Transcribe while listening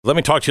Let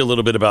me talk to you a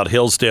little bit about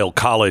Hillsdale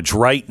College.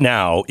 Right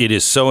now, it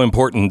is so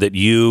important that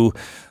you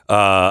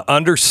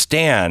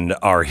understand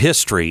our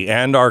history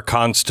and our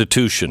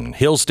Constitution.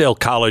 Hillsdale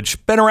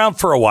College, been around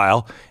for a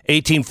while,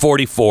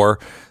 1844.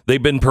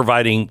 They've been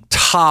providing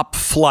top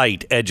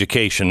flight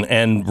education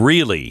and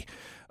really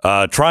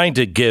trying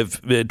to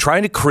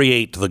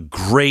create the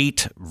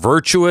great,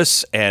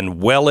 virtuous, and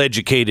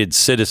well-educated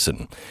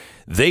citizen.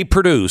 They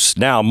produce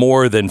now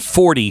more than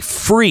 40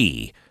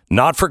 free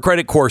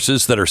not-for-credit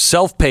courses that are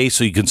self-paced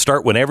so you can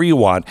start whenever you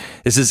want.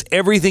 This is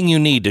everything you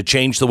need to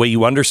change the way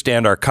you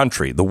understand our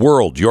country, the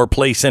world, your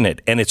place in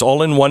it. And it's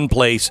all in one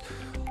place,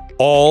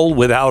 all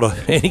without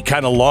any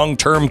kind of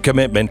long-term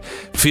commitment.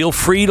 Feel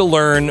free to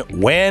learn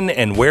when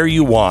and where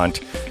you want.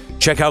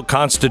 Check out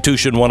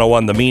Constitution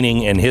 101, the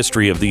meaning and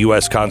history of the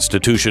U.S.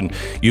 Constitution.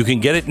 You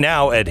can get it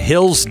now at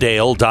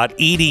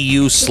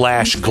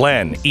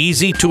hillsdale.edu/Glenn.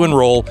 Easy to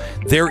enroll.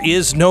 There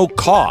is no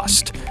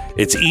cost.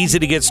 It's easy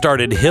to get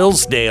started.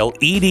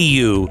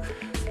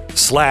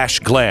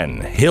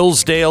 Hillsdale.edu/Glenn.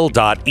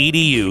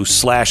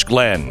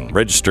 Hillsdale.edu/Glenn.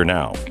 Register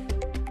now.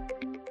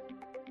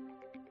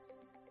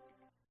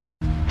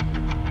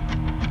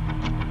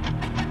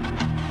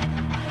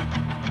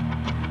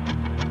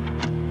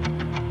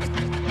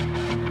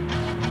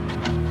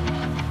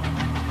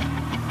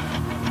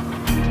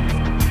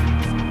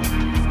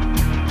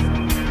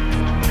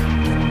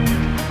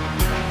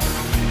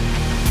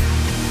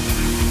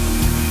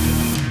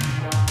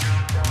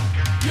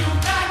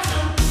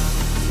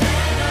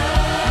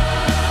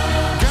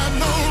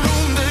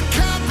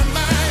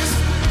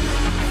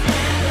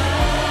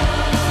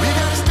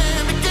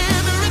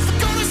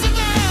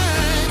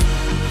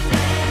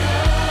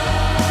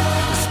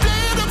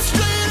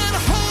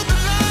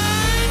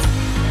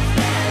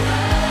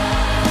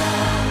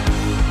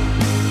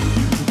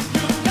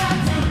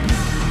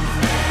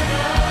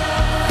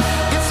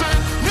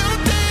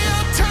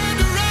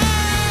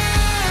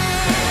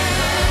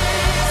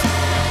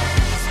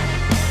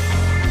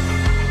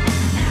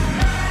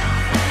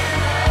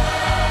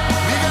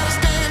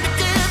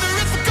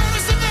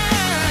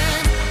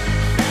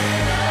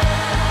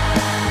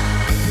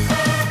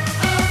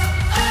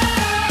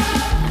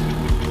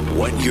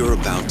 You're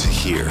about to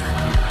hear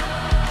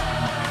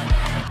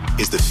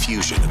is the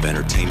fusion of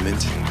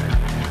entertainment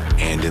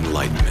and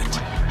enlightenment.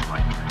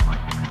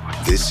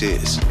 This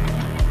is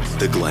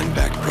the Glenn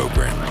Beck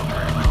Program.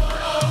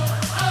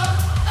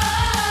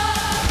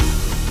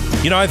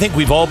 You know, I think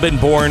we've all been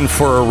born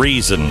for a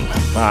reason.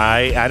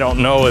 I don't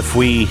know if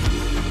we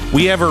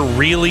ever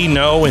really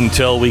know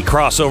until we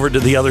cross over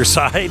to the other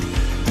side.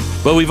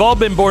 But we've all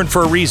been born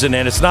for a reason,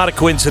 and it's not a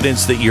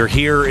coincidence that you're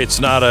here.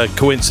 It's not a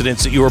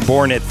coincidence that you were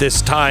born at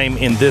this time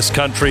in this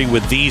country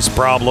with these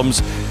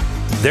problems.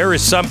 There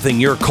is something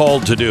you're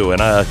called to do, and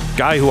a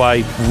guy who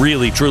I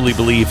really, truly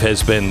believe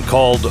has been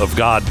called of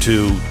God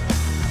to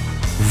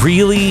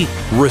really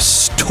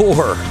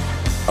restore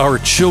our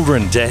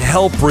children, to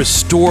help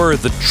restore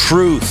the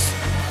truth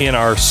in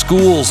our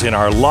schools, in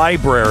our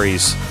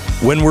libraries,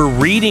 when we're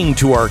reading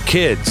to our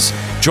kids,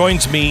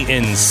 joins me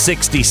in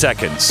 60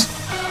 seconds.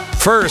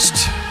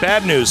 First,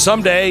 bad news.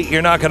 Someday,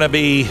 you're not going to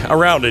be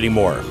around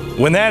anymore.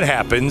 When that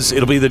happens,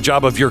 it'll be the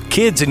job of your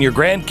kids and your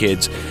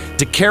grandkids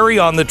to carry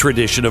on the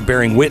tradition of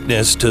bearing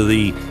witness to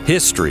the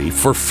history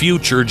for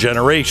future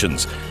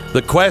generations.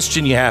 The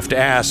question you have to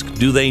ask,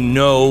 do they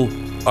know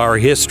our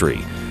history?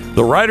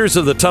 The writers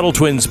of the Tuttle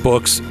Twins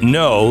books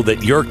know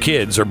that your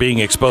kids are being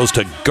exposed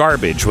to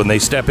garbage when they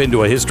step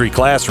into a history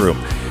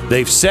classroom.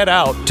 They've set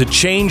out to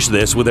change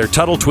this with their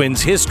Tuttle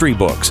Twins history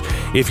books.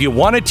 If you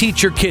want to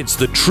teach your kids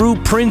the true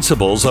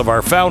principles of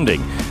our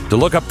founding, to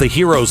look up the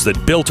heroes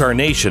that built our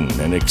nation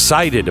and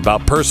excited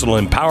about personal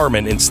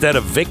empowerment instead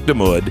of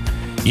victimhood,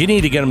 you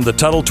need to get them the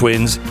Tuttle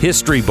Twins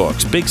history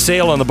books. Big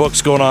sale on the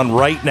books going on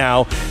right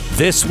now,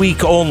 this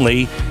week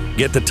only.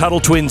 Get the Tuttle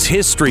Twins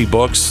history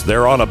books.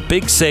 They're on a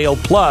big sale.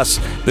 Plus,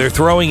 they're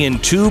throwing in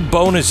 2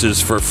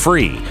 bonuses for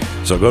free.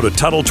 So go to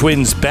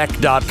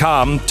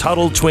TuttleTwinsBeck.com,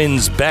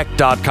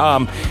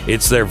 TuttleTwinsBeck.com.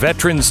 It's their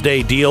Veterans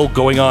Day deal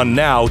going on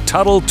now,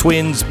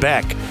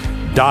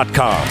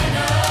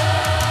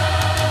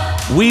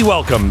 TuttleTwinsBeck.com. We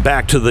welcome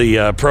back to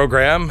the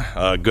program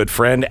a good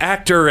friend,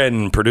 actor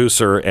and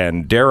producer,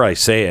 and dare I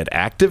say it,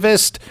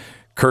 activist,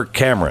 Kirk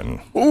Cameron.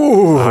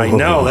 Ooh. I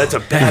know, that's a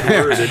bad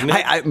word, isn't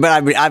it?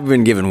 But I've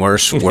been given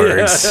worse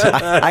words.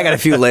 I got a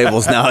few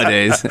labels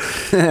nowadays.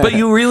 But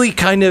you really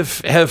kind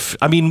of have,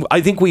 I mean,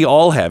 I think we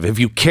all have. If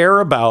you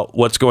care about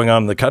what's going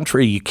on in the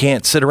country, you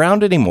can't sit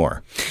around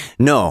anymore.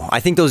 No,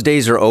 I think those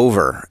days are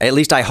over. At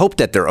least I hope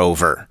that they're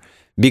over.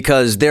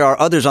 Because there are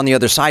others on the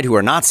other side who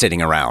are not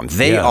sitting around.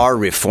 They are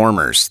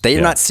reformers.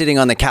 They're not sitting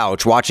on the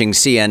couch watching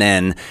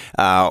CNN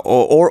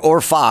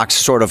or Fox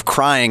sort of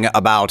crying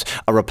about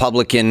a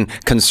Republican,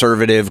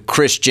 conservative,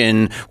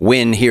 Christian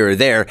win here or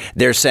there.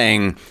 They're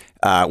saying,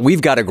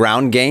 we've got a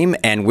ground game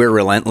and we're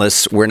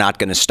relentless. We're not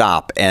going to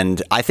stop.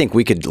 And I think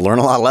we could learn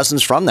a lot of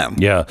lessons from them.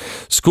 Yeah.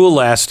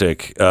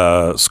 Scholastic,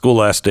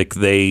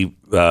 they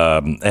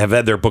have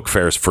had their book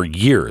fairs for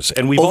years,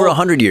 and we've over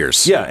 100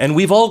 years. Yeah, and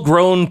we've all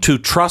grown to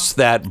trust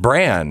that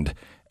brand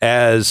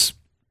as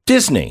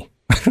Disney.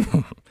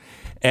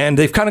 And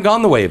they've kind of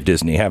gone the way of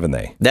Disney, haven't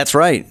they? That's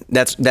right.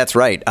 That's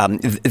right.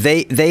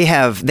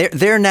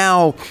 They're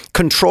now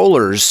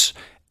controllers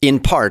in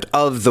part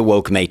of the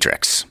woke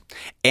matrix,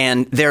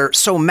 and they're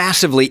so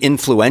massively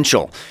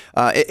influential.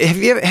 Have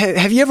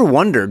you ever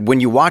wondered when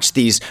you watch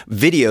these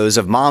videos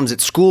of moms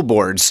at school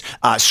boards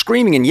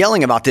screaming and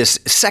yelling about this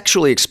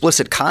sexually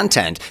explicit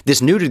content,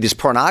 this nudity, this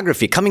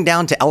pornography coming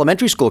down to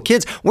elementary school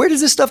kids? Where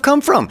does this stuff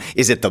come from?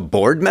 Is it the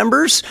board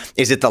members?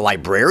 Is it the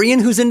librarian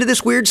who's into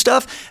this weird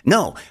stuff?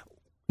 No.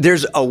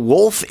 There's a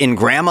wolf in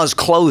grandma's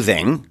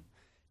clothing,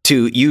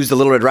 to use the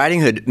Little Red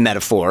Riding Hood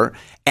metaphor,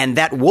 and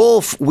that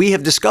wolf, we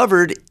have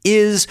discovered,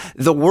 is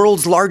the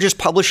world's largest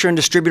publisher and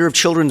distributor of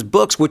children's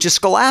books, which is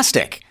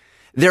Scholastic.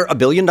 They're a $1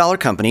 billion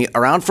company,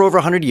 around for over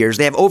 100 years.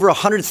 They have over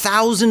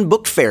 100,000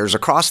 book fairs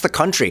across the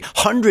country,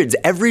 hundreds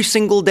every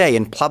single day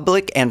in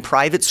public and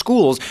private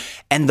schools.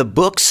 And the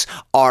books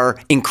are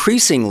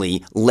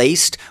increasingly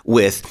laced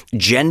with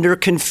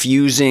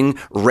gender-confusing,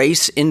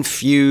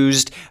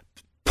 race-infused,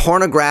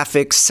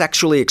 pornographic,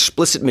 sexually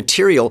explicit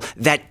material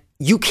that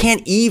you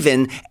can't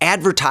even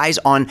advertise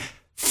on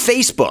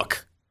Facebook.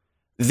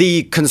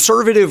 The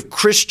conservative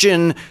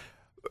Christian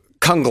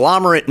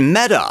conglomerate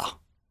Meta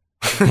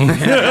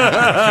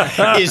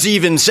is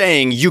even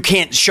saying you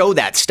can't show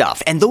that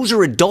stuff. And those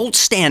are adult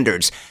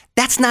standards.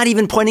 That's not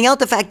even pointing out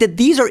the fact that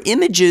these are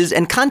images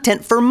and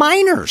content for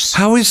minors.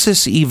 How is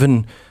this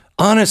even,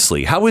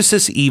 honestly, how is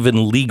this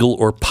even legal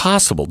or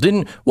possible?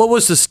 What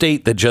was the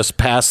state that just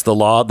passed the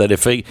law that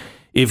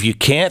if you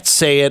can't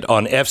say it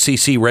on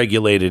FCC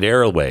regulated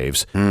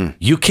airwaves,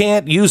 you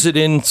can't use it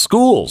in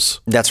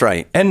schools? That's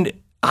right. And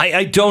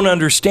I don't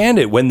understand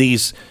it when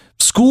these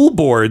school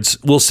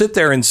boards will sit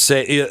there and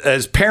say,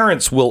 as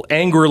parents will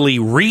angrily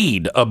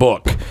read a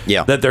book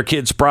that their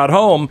kids brought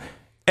home,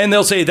 and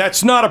they'll say,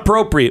 that's not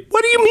appropriate.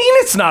 What do you mean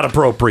it's not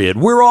appropriate?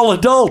 We're all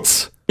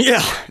adults.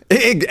 Yeah,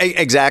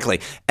 exactly.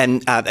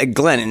 And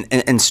Glenn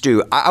and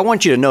Stu, I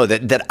want you to know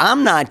that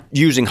I'm not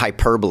using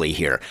hyperbole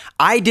here.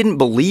 I didn't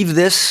believe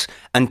this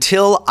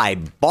until I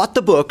bought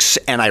the books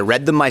and I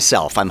read them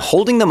myself. I'm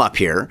holding them up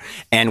here,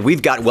 and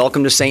we've got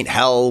Welcome to St.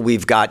 Hell,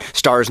 we've got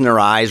Stars in Their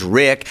Eyes,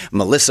 Rick,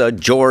 Melissa,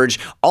 George,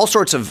 all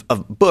sorts of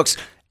books.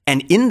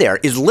 And in there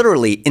is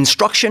literally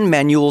instruction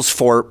manuals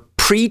for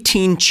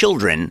preteen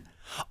children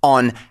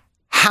on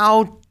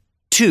how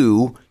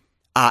to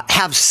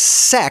have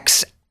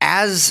sex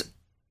as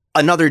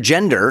another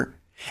gender,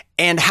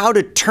 and how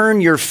to turn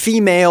your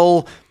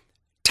female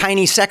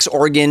tiny sex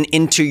organ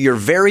into your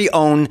very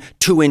own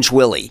 2-inch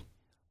willy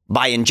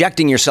by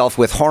injecting yourself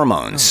with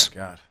hormones. Oh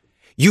my God.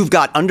 You've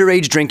got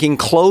underage drinking,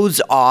 clothes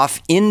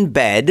off, in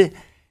bed.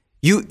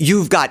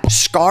 You've got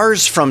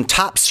scars from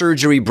top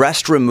surgery,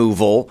 breast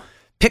removal,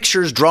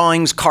 pictures,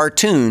 drawings,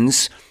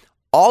 cartoons.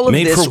 All of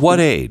this. Made for what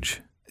age?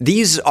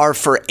 These are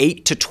for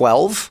 8 to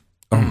 12.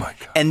 Oh my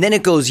God. And then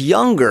it goes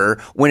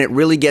younger when it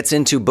really gets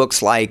into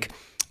books like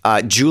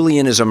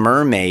Julian is a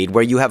Mermaid,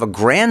 where you have a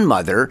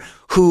grandmother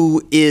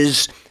who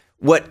is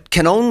what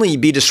can only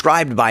be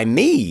described by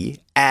me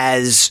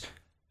as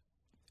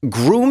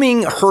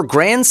grooming her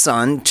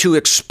grandson to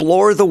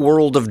explore the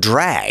world of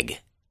drag.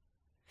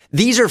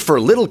 These are for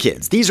little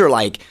kids. These are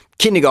like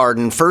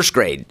kindergarten, first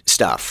grade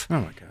stuff.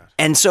 Oh my God.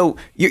 And so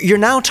you're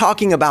now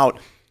talking about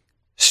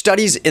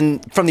studies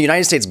from the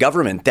United States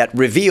government that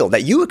reveal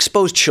that you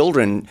expose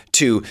children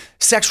to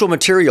sexual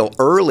material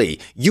early,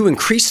 you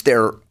increase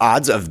their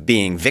odds of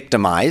being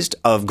victimized,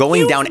 of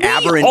going down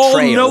aberrant trails.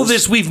 We all know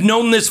this. We've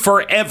known this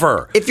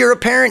forever. If you're a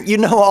parent, you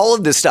know all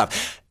of this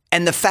stuff.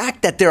 And the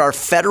fact that there are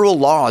federal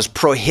laws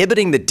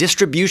prohibiting the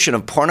distribution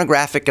of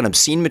pornographic and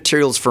obscene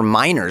materials for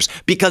minors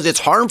because it's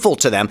harmful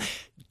to them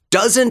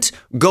doesn't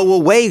go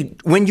away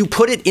when you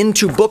put it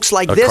into books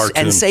like this cartoon.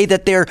 And say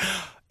that they're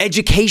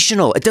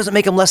educational. It doesn't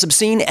make them less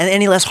obscene and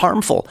any less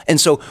harmful.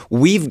 And so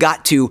we've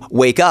got to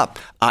wake up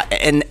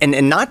and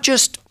not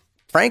just,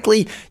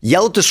 frankly,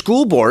 yell at the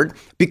school board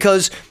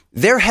because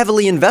they're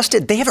heavily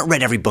invested. They haven't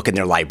read every book in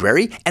their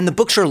library, and the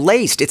books are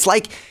laced. It's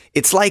like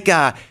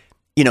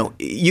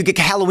you get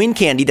Halloween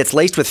candy that's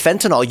laced with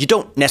fentanyl. You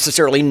don't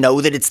necessarily know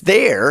that it's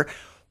there,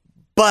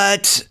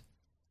 but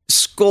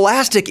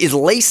Scholastic is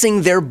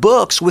lacing their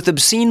books with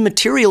obscene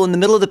material in the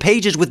middle of the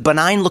pages with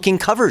benign-looking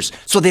covers,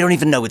 so they don't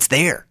even know it's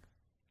there.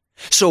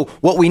 So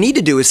what we need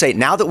to do is say,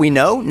 now that we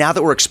know, now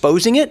that we're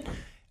exposing it,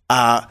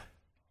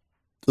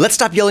 let's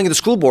stop yelling at the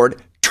school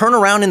board, turn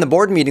around in the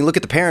board meeting, look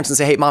at the parents and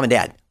say, hey, mom and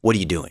dad, what are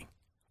you doing?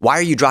 Why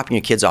are you dropping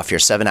your kids off here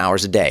 7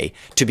 hours a day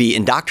to be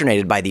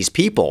indoctrinated by these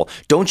people?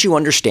 Don't you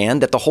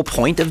understand that the whole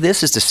point of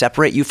this is to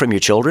separate you from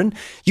your children?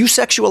 You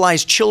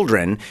sexualize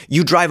children,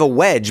 you drive a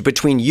wedge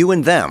between you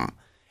and them.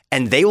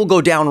 And they will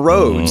go down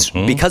roads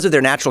because of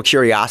their natural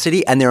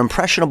curiosity and their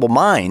impressionable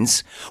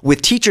minds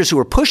with teachers who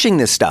are pushing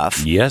this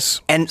stuff.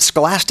 Yes. And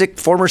Scholastic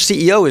former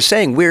CEO is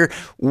saying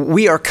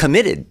we are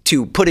committed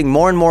to putting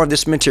more and more of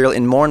this material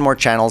in more and more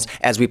channels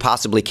as we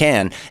possibly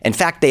can. In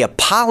fact, they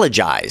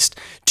apologized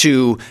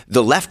to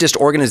the leftist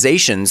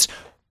organizations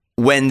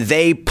when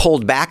they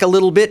pulled back a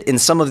little bit in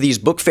some of these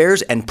book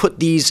fairs and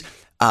put these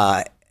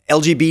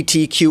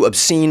LGBTQ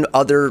obscene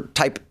other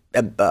type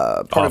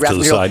pornographic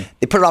material.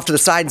 They put it off to the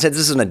side and said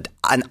this is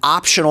an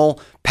optional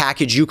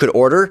package you could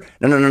order.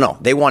 No.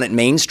 They want it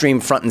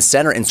mainstream, front and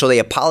center, and so they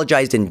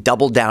apologized and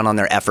doubled down on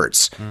their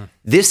efforts.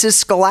 This is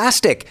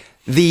Scholastic,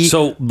 the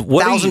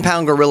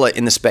 1,000-pound gorilla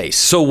in the space.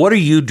 So what are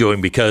you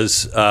doing?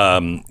 Because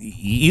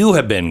you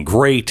have been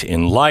great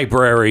in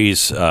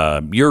libraries.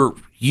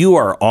 You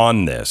are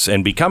on this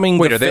and becoming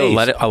Wait, the are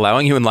they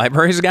allowing you in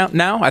libraries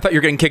now? I thought you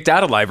were getting kicked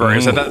out of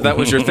libraries. I thought that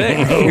was your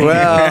thing.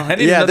 Well, I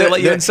didn't know they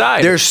let you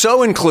inside. They're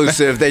so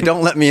inclusive, they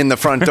don't let me in the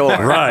front door.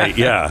 Right,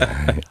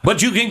 yeah.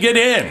 But you can get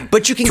in.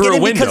 But you can get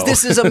in because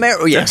this is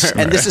America. Yes,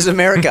 and this is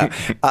America.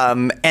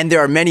 And there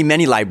are many,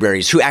 many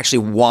libraries who actually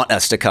want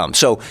us to come.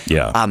 So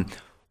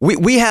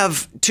we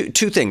have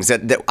two things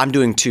that I'm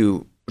doing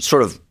to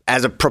sort of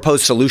as a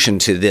proposed solution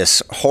to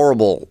this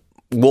horrible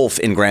wolf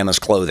in grandma's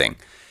clothing.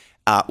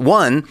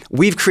 One,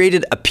 we've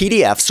created a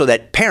PDF so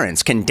that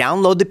parents can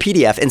download the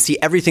PDF and see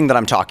everything that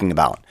I'm talking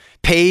about.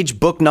 Page,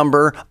 book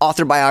number,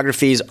 author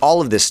biographies,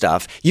 all of this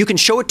stuff. You can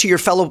show it to your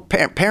fellow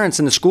parents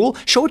in the school,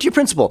 show it to your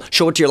principal,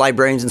 show it to your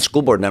librarians and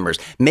school board members.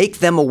 Make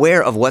them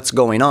aware of what's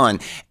going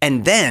on.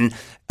 And then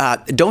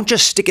don't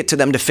just stick it to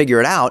them to figure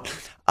it out.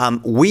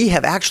 We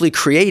have actually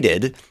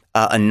created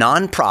a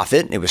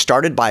nonprofit. It was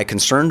started by a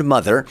concerned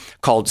mother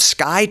called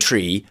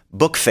Skytree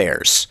Book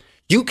Fairs.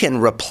 You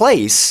can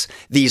replace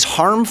these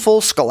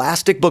harmful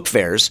scholastic book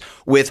fairs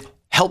with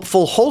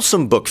helpful,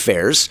 wholesome book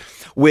fairs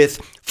with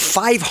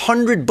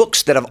 500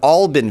 books that have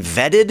all been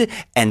vetted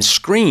and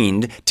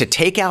screened to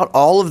take out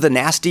all of the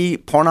nasty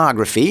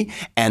pornography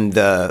and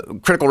the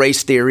critical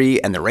race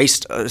theory and the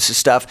race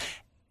stuff.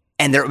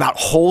 And they're about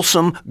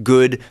wholesome,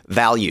 good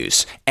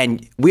values.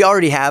 And we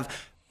already have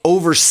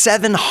over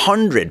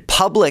 700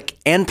 public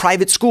and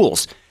private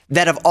schools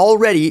that have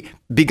already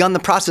begun the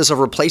process of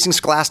replacing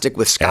Scholastic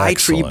with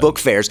Skytree book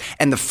fairs.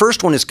 And the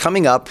first one is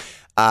coming up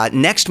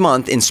next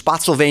month in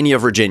Spotsylvania,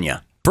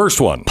 Virginia.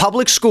 First one.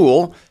 Public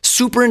school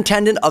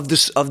superintendent of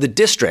the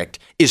district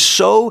is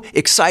so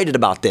excited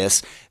about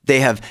this.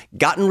 They have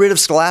gotten rid of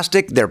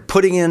Scholastic. They're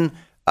putting in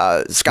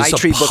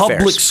Skytree book fairs.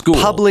 Public school.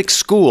 Public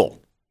school.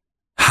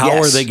 How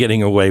are they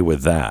getting away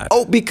with that?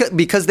 Oh,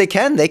 because they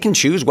can. They can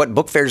choose what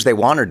book fairs they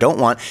want or don't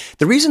want.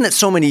 The reason that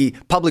so many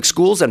public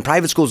schools and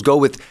private schools go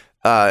with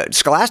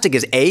Scholastic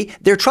is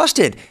they're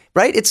trusted,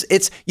 right? It's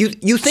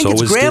you think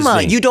it's grandma.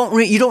 Disney. You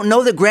don't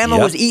know that grandma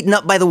was eaten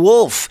up by the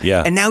wolf.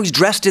 Yeah. And now he's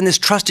dressed in this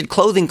trusted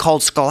clothing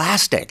called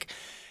Scholastic.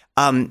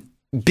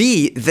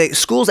 The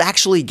schools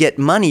actually get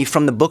money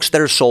from the books that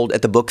are sold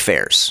at the book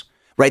fairs,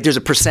 right? There's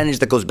a percentage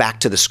that goes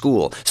back to the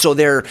school. So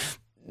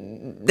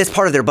that's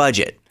part of their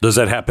budget. Does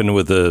that happen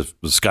with the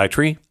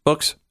Skytree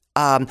books?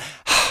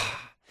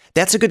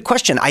 That's a good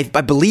question. I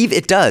believe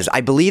it does.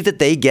 I believe that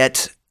they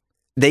get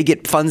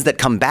funds that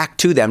come back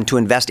to them to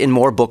invest in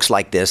more books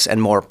like this and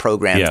more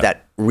programs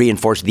that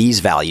reinforce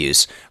these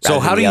values. So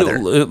how do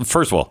you,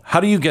 first of all, how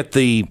do you get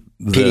the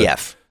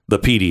PDF? The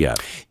PDF.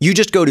 You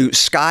just go to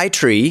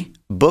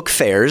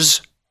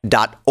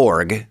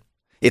skytreebookfairs.org.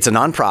 It's a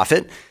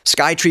nonprofit,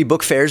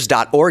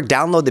 skytreebookfairs.org.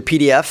 Download the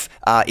PDF.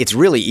 It's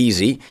really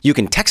easy. You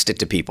can text it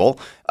to people,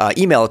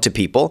 email it to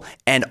people.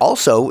 And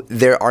also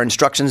there are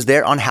instructions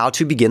there on how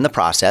to begin the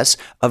process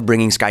of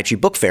bringing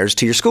Skytree book fairs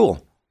to your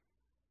school.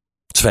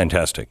 It's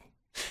fantastic.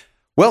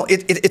 Well,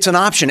 it's an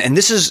option. And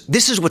this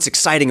is what's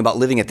exciting about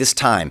living at this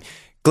time.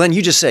 Glenn,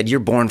 you just said you're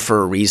born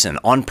for a reason,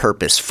 on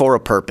purpose, for a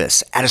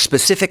purpose, at a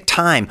specific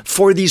time,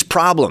 for these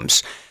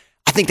problems.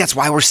 I think that's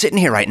why we're sitting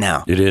here right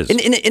now. It is.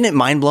 Isn't it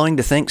mind-blowing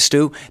to think,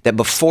 Stu, that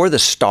before the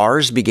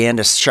stars began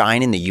to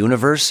shine in the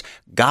universe,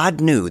 God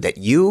knew that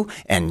you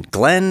and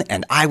Glenn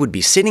and I would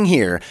be sitting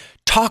here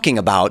talking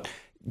about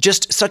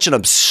just such an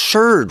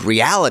absurd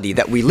reality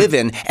that we live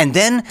in, and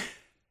then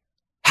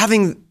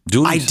having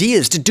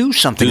ideas to do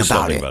something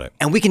about it.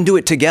 And we can do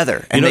it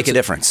together and make a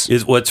difference.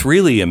 What's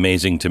really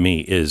amazing to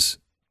me is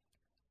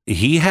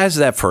he has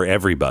that for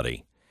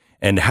everybody.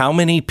 And how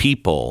many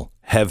people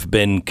have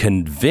been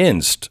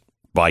convinced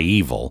by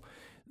evil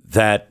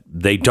that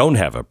they don't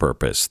have a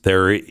purpose.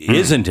 There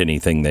isn't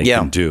anything they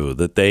can do,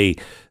 that they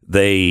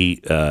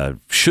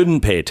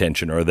shouldn't pay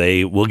attention, or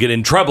they will get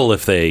in trouble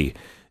if they,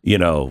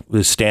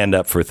 stand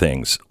up for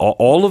things.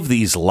 All of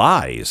these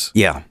lies.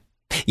 Yeah.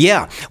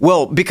 Yeah.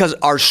 Well, because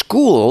our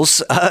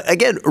schools,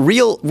 again,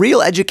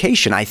 real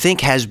education, I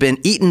think, has been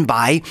eaten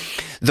by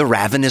the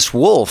ravenous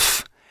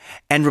wolf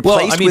and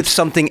replaced with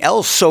something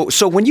else.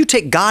 So when you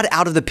take God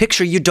out of the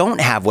picture, you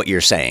don't have what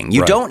you're saying.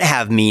 You don't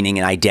have meaning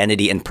and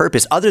identity and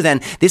purpose, other than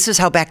this is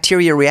how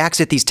bacteria reacts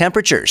at these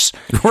temperatures.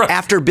 Right.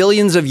 After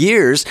billions of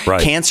years,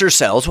 cancer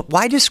cells,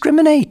 why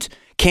discriminate?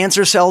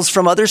 cancer cells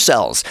from other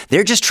cells.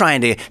 They're just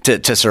trying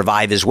to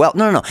survive as well.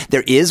 No.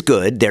 There is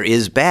good, there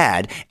is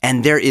bad,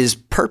 and there is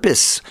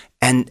purpose.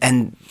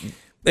 And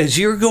as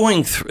you're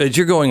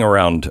going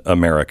around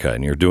America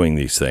and you're doing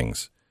these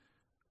things,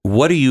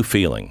 what are you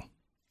feeling?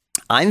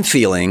 I'm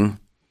feeling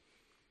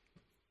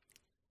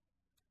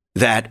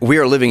that we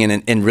are living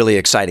in really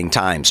exciting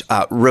times.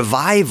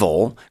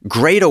 Revival,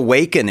 great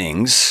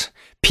awakenings,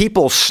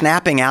 people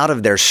snapping out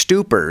of their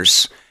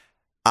stupors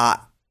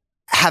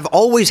have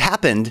always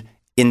happened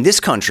in this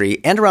country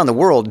and around the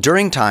world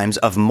during times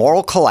of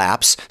moral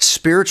collapse,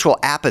 spiritual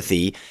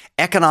apathy,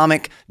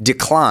 economic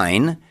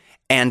decline,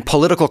 and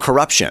political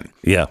corruption.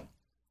 Yeah.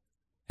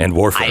 And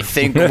warfare. I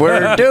think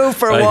we're due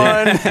for one.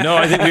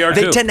 I think we are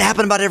too. They tend to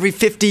happen about every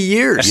 50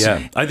 years.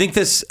 Yeah. I think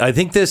this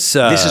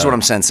this is what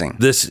I'm sensing.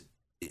 This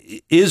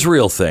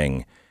Israel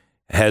thing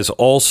has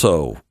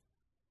also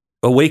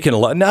awakened a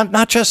lot.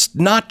 Not just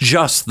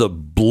the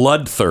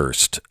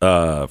bloodthirst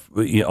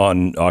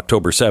on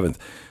October 7th,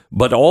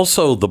 but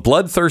also the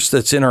bloodthirst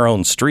that's in our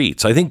own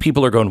streets. I think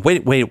people are going,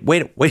 wait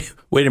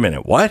a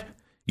minute. What?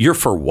 You're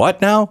for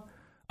what now?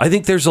 I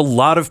think there's a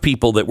lot of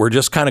people that were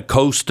just kind of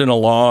coasting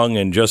along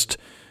and just,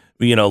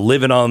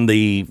 living on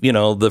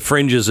the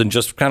fringes and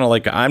just kind of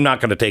like, I'm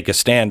not going to take a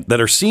stand, that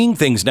are seeing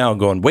things now and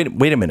going,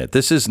 wait a minute,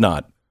 this is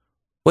not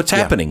what's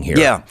happening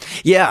here.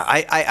 Yeah,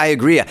 I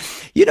agree.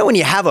 When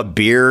you have a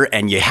beer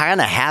and you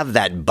kind of have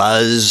that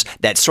buzz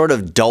that sort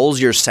of dulls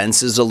your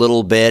senses a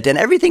little bit and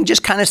everything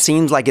just kind of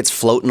seems like it's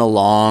floating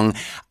along.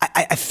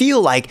 I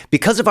feel like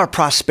because of our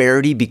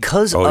prosperity,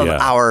 because of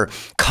our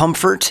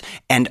comfort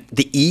and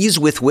the ease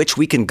with which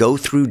we can go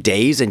through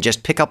days and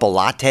just pick up a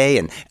latte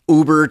and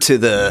Uber to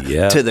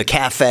the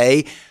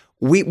cafe,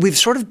 we've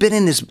sort of been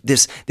in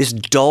this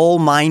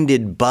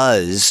dull-minded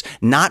buzz,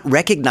 not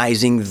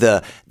recognizing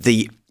the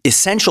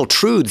essential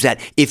truths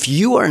that if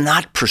you are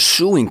not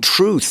pursuing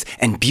truth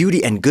and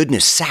beauty and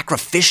goodness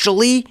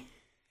sacrificially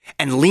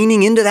and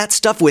leaning into that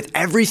stuff with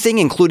everything,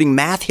 including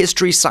math,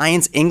 history,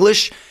 science,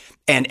 English,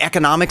 and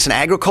economics and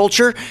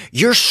agriculture,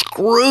 you're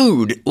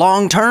screwed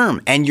long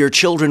term and your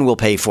children will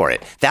pay for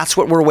it. That's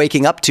what we're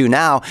waking up to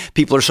now.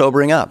 People are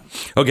sobering up.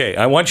 Okay,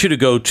 I want you to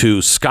go to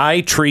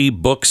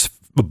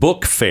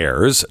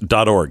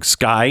skytreebookfairs.org,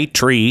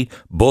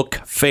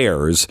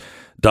 skytreebookfairs.org.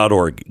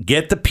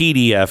 Get the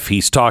PDF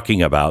he's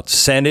talking about,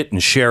 send it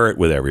and share it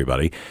with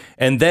everybody,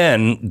 and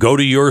then go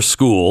to your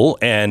school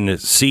and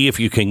see if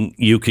you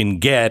can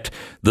get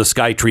the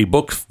Skytree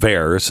Book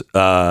Fairs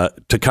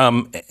to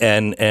come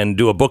and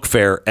do a book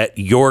fair at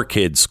your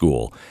kid's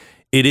school.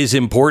 It is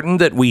important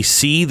that we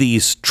see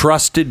these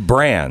trusted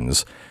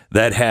brands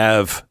that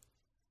have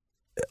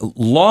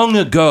long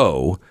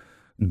ago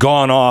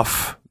gone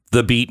off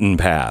the beaten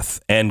path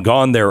and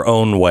gone their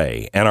own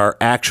way and are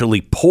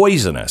actually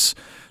poisonous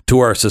to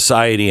our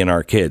society and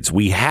our kids.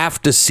 We have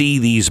to see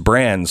these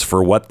brands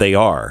for what they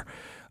are.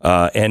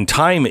 And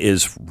time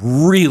is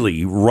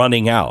really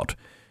running out.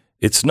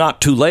 It's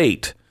not too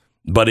late,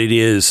 but it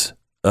is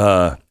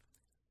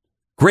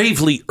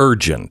gravely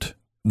urgent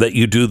that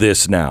you do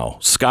this now.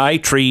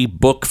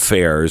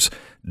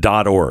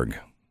 SkyTreeBookFairs.org.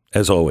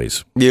 As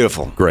always.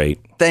 Beautiful. Great.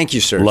 Thank you,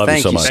 sir. Love you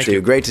so much.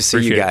 Stu. Great to see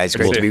you guys.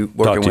 Great to be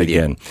working with you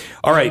again.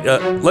 All right.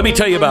 Let me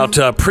tell you about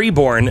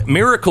preborn.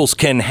 Miracles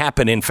can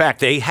happen. In fact,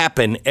 they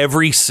happen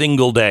every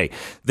single day.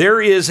 There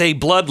is a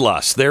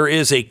bloodlust. There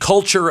is a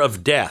culture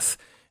of death.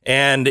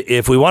 And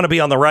if we want to be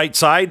on the right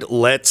side,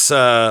 let's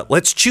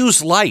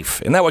choose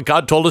life. Isn't that what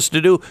God told us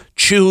to do?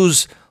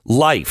 Choose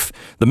life.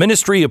 The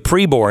Ministry of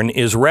Preborn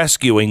is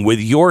rescuing,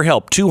 with your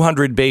help,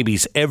 200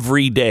 babies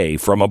every day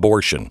from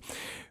abortion.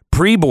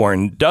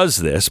 Preborn does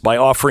this by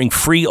offering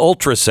free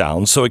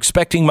ultrasounds, so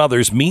expecting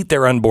mothers meet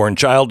their unborn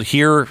child,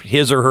 hear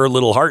his or her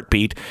little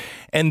heartbeat,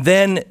 and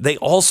then they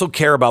also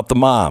care about the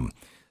mom.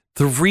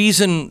 The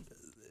reason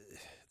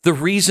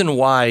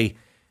why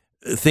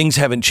things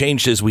haven't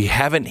changed is we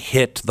haven't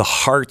hit the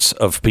hearts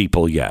of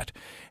people yet.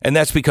 And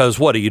that's because,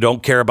 you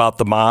don't care about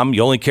the mom,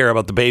 you only care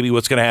about the baby,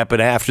 what's going to happen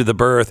after the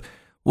birth.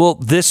 Well,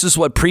 this is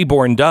what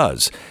preborn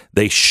does.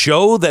 They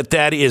show that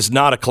is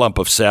not a clump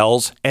of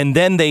cells, and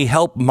then they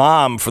help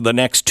mom for the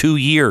next 2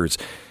 years.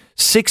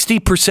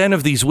 60%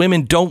 of these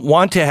women don't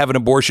want to have an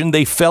abortion.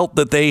 They felt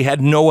that they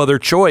had no other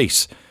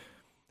choice.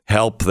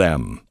 Help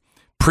them.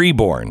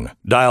 Preborn.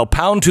 Dial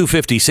pound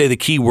 250, say the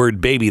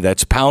keyword baby.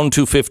 That's pound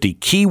 250,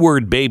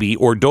 keyword baby,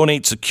 or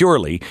donate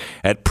securely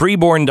at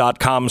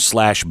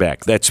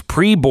preborn.com/Beck. That's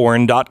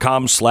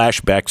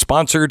preborn.com/Beck,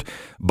 sponsored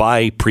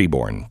by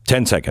Preborn.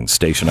 10 seconds,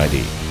 station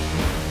ID.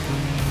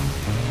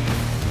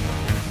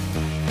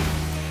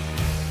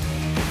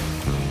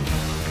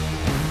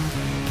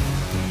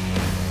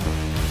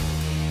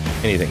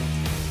 Anything.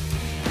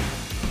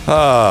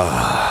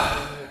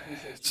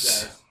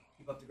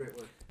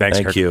 Thanks,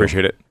 Thank Kirk. you.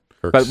 Appreciate it.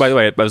 By the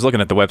way, I was looking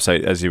at the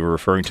website as you were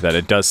referring to that.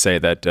 It does say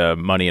that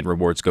money and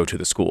rewards go to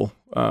the school.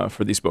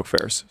 for these book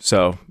fairs.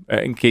 So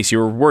in case you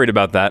were worried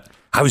about that.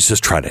 I was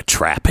just trying to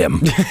trap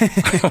him.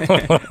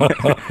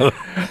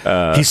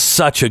 He's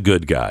such a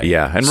good guy.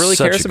 Yeah, and really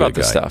cares about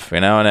this stuff,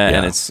 and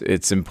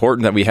it's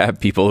important that we have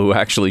people who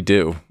actually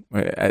do.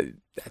 At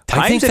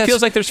times it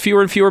feels like there's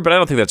fewer and fewer, but I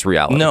don't think that's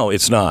reality. No,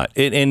 it's not.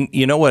 And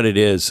you know what it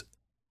is?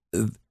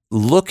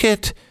 Look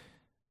at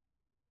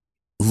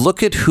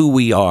who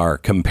we are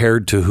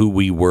compared to who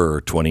we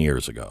were 20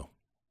 years ago,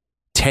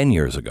 10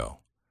 years ago.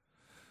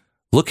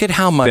 Look at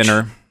how much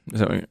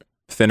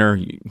thinner,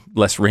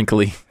 less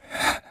wrinkly.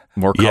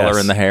 More color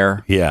in the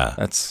hair.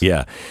 Yeah.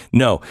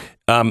 No.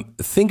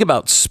 Think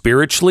about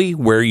spiritually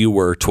where you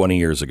were 20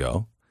 years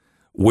ago,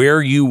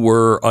 where you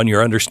were on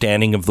your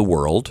understanding of the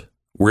world,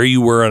 where you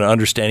were on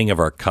understanding of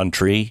our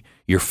country,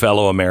 your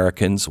fellow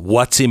Americans,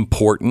 what's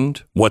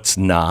important, what's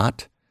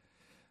not.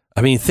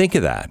 I mean, think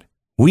of that.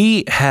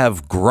 We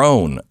have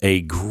grown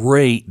a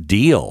great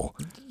deal.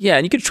 Yeah,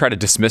 and you could try to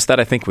dismiss that,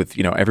 I think, with,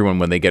 everyone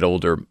when they get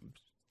older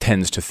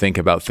tends to think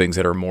about things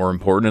that are more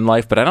important in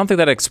life, but I don't think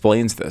that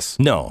explains this.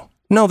 No,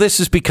 this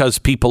is because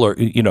people are,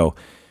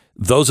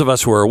 those of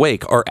us who are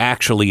awake are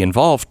actually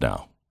involved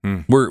now.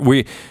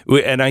 We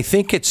and I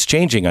think it's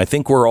changing. I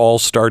think we're all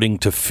starting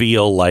to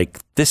feel like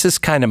this is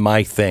kind of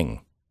my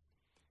thing.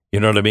 You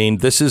know what I mean?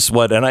 This is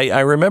what, and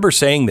I remember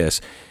saying this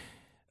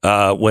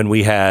when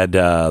we had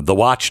the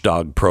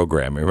Watchdog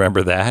program.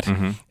 Remember that?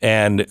 Mm-hmm.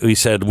 And we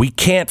said, we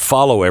can't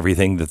follow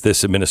everything that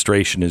this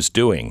administration is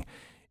doing.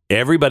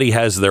 Everybody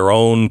has their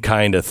own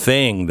kind of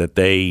thing that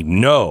they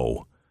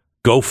know.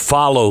 Go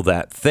follow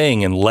that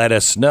thing and let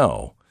us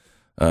know.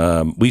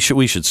 We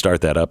should start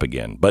that up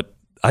again. But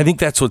I think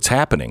that's what's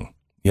happening.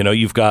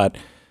 You've got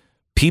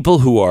people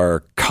who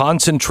are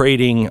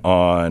concentrating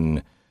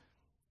on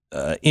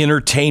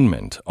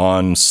entertainment,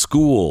 on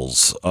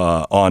schools,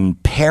 on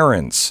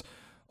parents,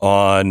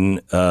 on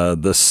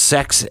the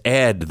sex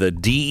ed, the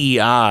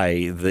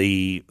DEI,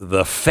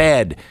 the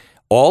Fed.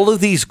 All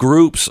of these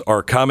groups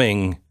are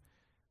coming.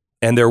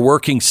 And they're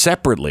working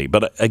separately.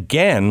 But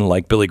again,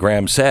 like Billy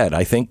Graham said,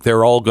 I think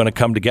they're all going to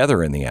come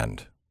together in the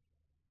end.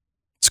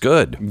 It's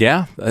good.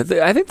 Yeah.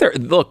 I think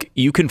look,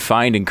 you can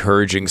find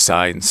encouraging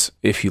signs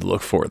if you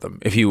look for them,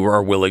 if you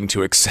are willing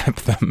to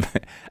accept them.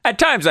 At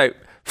times, I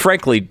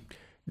frankly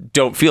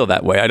don't feel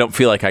that way. I don't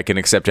feel like I can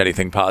accept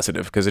anything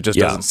positive because it just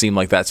doesn't seem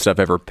like that stuff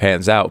ever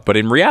pans out. But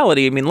in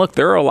reality, I mean, look,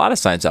 there are a lot of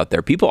signs out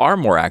there. People are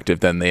more active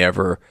than they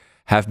ever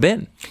have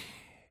been.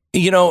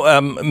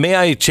 May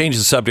I change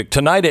the subject?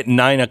 Tonight at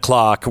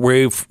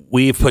 9:00,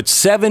 we've put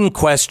 7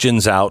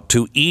 questions out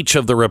to each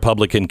of the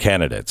Republican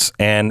candidates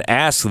and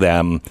asked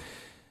them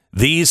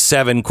these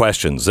 7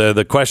 questions.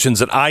 The questions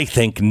that I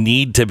think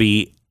need to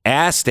be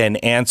asked and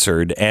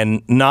answered,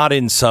 and not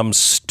in some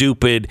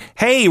stupid,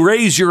 hey,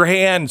 raise your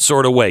hand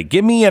sort of way.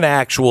 Give me an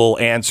actual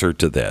answer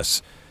to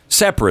this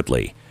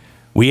separately.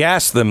 We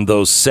asked them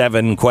those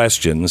 7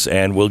 questions,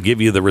 and we'll give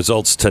you the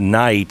results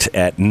tonight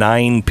at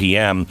 9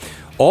 p.m.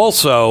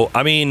 Also,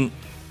 I mean,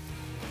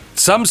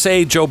 some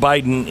say Joe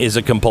Biden is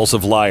a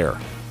compulsive liar,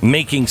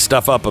 making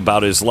stuff up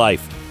about his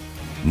life.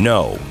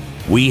 No,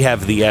 we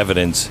have the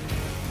evidence.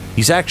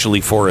 He's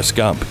actually Forrest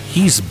Gump.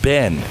 He's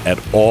been at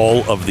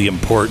all of the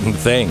important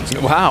things.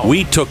 Wow.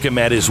 We took him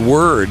at his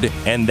word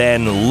and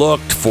then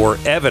looked for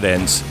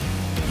evidence.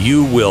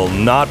 You will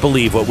not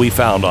believe what we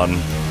found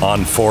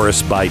on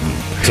Forrest Biden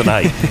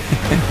tonight,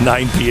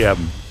 9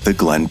 p.m. The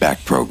Glenn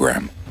Beck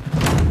Program.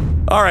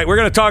 All right, we're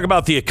going to talk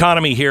about the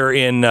economy here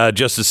in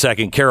just a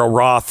second. Carol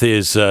Roth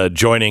is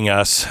joining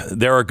us.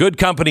 There are good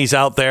companies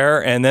out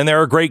there, and then there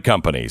are great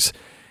companies.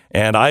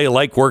 And I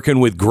like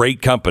working with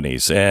great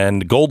companies.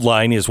 And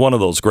Goldline is one of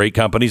those great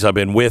companies I've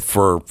been with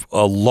for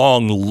a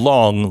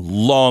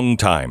long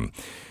time.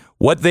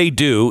 What they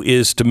do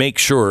is to make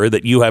sure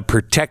that you have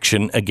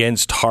protection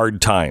against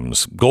hard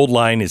times.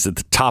 Goldline is at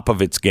the top of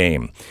its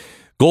game.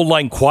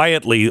 Goldline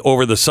quietly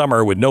over the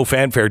summer with no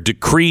fanfare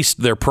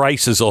decreased their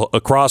prices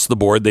across the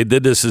board. They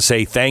did this to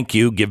say thank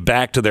you, give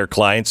back to their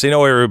clients. They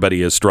know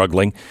everybody is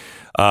struggling.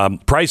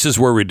 Prices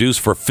were reduced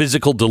for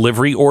physical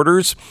delivery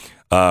orders,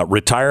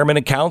 retirement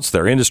accounts,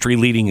 their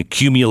industry-leading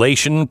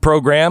accumulation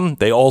program.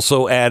 They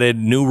also added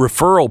new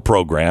referral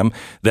program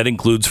that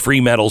includes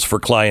free medals for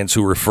clients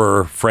who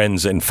refer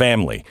friends and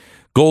family.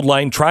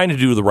 Goldline trying to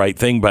do the right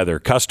thing by their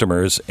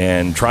customers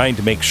and trying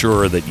to make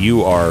sure that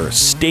you are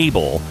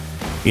stable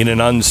in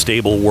an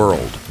unstable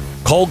world.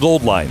 Call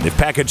Goldline. They've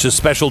packaged a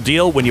special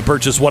deal when you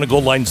purchase one of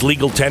Goldline's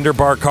legal tender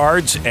bar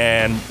cards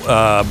and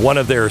one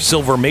of their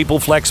silver Maple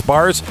Flex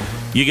bars.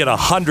 You get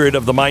 100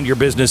 of the Mind Your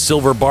Business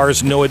silver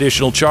bars, no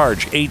additional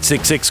charge.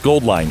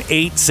 866-GOLDLINE,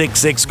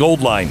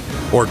 866-GOLDLINE,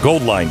 or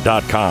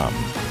goldline.com.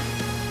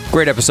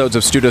 Great episodes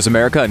of Stu Does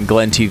America and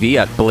Glenn TV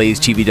at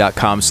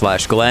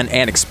blazetv.com/Glenn,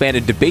 and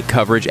expanded debate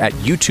coverage at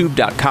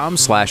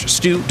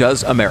youtube.com/Stu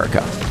Does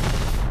America.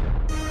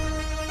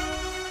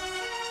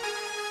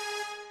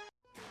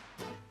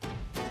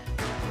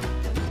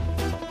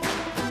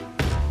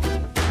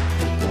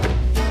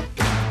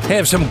 I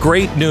have some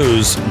great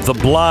news. The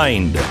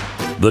Blind,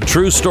 the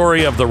true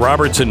story of the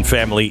Robertson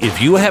family.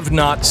 If you have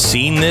not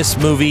seen this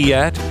movie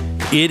yet,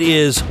 It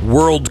is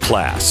world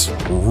class.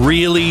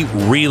 Really,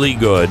 really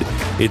good.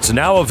 It's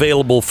now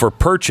available for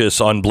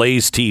purchase on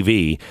Blaze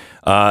TV.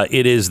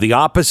 It is the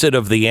opposite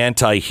of the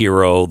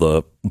anti-hero,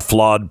 the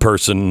flawed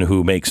person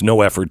who makes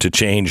no effort to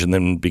change and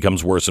then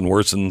becomes worse and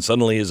worse and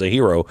suddenly is a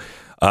hero.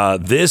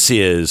 This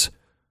is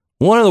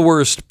one of the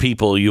worst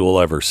people you will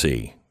ever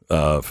see,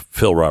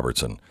 Phil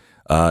Robertson.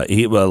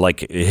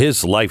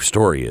 His life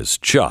story is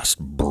just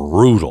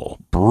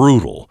brutal.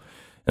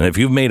 And if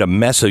you've made a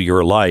mess of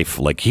your life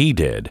like he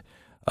did,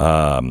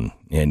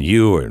 and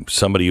you or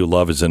somebody you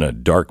love is in a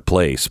dark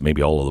place,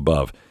 maybe all of the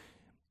above,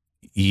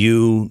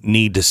 you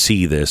need to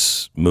see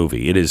this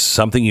movie. It is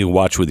something you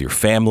watch with your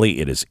family.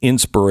 It is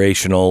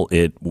inspirational.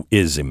 It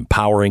is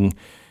empowering.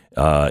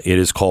 It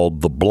is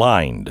called The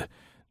Blind.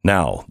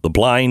 Now, The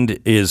Blind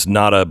is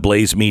not a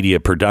Blaze Media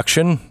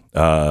production,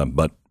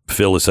 but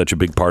Phil is such a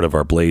big part of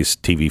our Blaze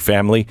TV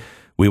family.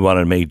 We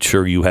wanted to make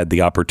sure you had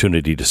the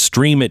opportunity to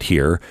stream it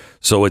here.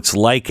 So it's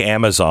like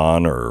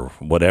Amazon or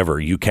whatever.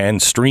 You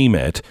can stream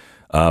it,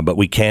 but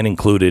we can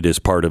include it as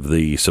part of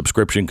the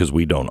subscription because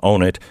we don't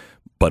own it.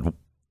 But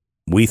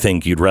we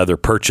think you'd rather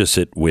purchase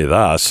it with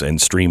us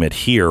and stream it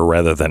here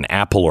rather than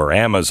Apple or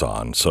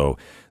Amazon. So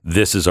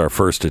this is our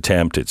first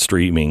attempt at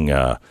streaming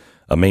a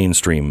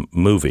mainstream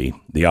movie.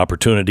 The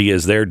opportunity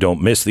is there.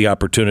 Don't miss the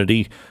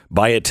opportunity.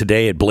 Buy it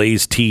today at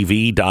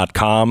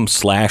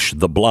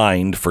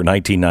blazetv.com/theblind for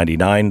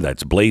 $19.99.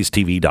 That's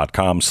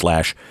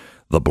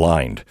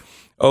blazetv.com/theblind.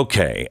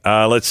 Okay,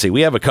 let's see.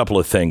 We have a couple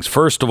of things.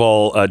 First of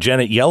all,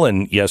 Janet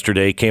Yellen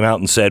yesterday came out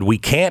and said we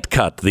can't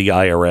cut the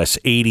IRS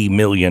 $80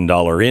 million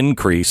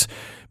increase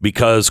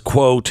because,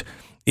 quote,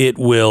 it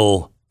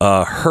will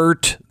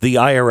hurt the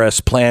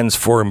IRS plans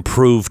for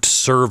improved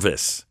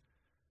service.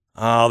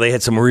 Oh, they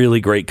had some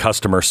really great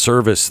customer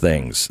service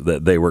things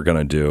that they were going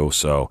to do,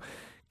 so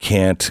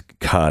can't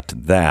cut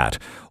that.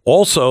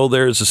 Also,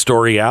 there's a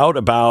story out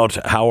about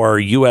how our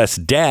U.S.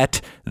 debt,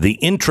 the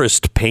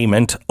interest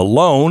payment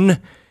alone,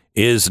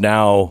 is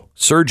now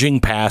surging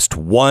past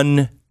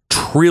 $1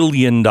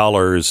 trillion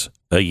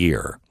a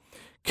year.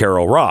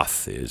 Carol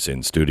Roth is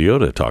in studio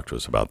to talk to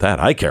us about that.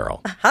 Hi, Carol.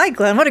 Hi,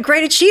 Glenn. What a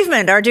great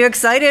achievement. Aren't you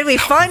excited? We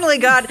finally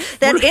got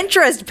that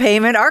interest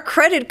payment. Our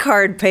credit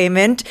card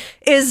payment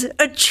is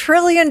 $1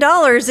 trillion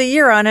a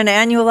year on an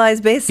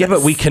annualized basis. Yeah,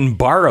 but we can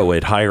borrow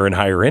at higher and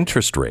higher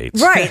interest rates.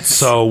 Right.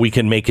 So we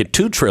can make it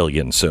 $2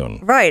 trillion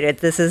soon. Right.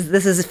 This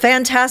is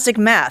fantastic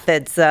math.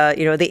 It's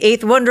the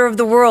eighth wonder of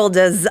the world,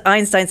 as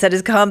Einstein said,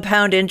 is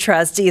compound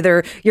interest.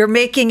 Either you're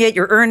making it,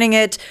 you're earning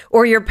it,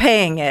 or you're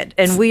paying it,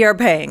 and we are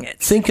paying it.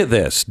 Think of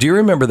this. Do you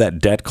remember that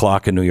debt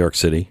clock in New York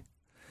City?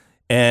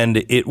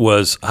 And it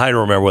was, I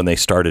don't remember when they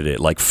started it,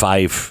 like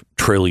 $5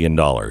 trillion.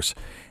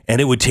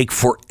 And it would take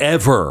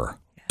forever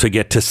to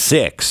get to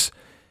 6.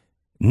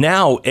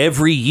 Now,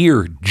 every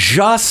year,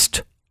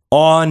 just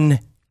on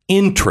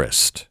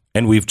interest,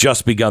 and we've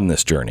just begun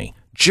this journey,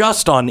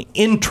 just on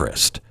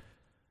interest,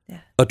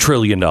 $1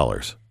 trillion.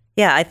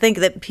 Yeah, I think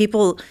that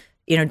people,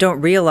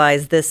 don't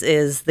realize this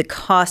is the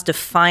cost of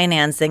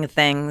financing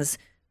things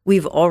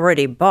we've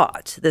already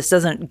bought. This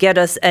doesn't get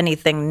us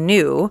anything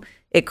new.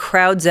 It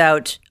crowds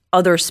out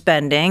other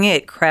spending.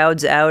 It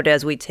crowds out,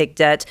 as we take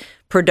debt,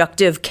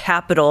 productive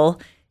capital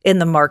in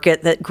the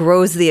market that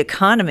grows the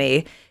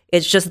economy.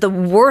 It's just the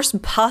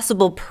worst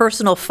possible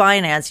personal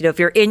finance. If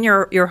you're in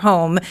your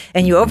home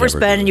and you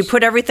overspend and you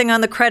put everything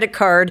on the credit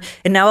card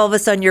and now all of a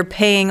sudden you're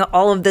paying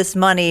all of this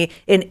money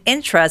in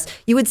interest,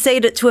 you would say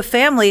to a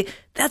family,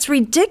 that's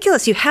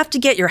ridiculous. You have to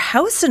get your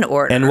house in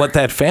order. And what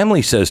that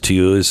family says to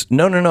you is,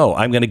 no,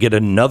 I'm going to get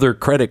another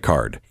credit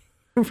card.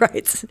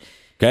 Right.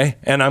 Okay.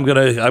 And I'm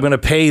gonna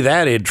pay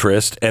that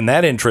interest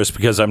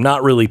because I'm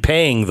not really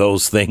paying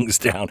those things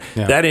down.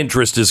 Yeah. That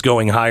interest is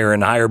going higher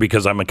and higher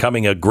because I'm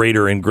becoming a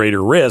greater and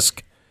greater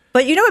risk.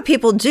 But you know what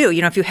people do?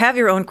 If you have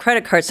your own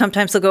credit card,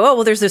 sometimes they'll go, oh,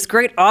 well, there's this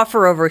great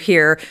offer over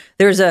here.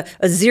 There's a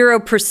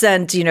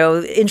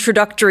 0%,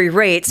 introductory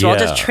rate. So I'll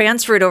just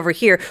transfer it over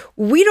here.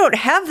 We don't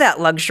have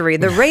that luxury.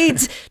 The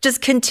rate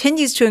just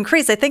continues to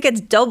increase. I think it's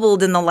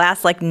doubled in the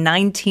last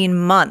 19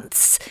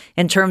 months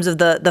in terms of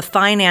the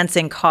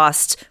financing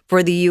costs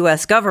for the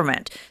U.S.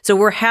 government. So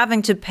we're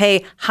having to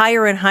pay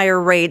higher and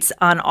higher rates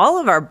on all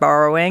of our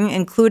borrowing,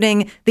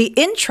 including the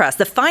interest,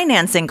 the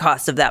financing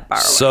cost of that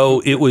borrowing.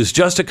 So it was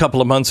just a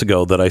couple of months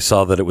ago that I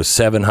saw that it was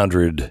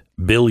 $700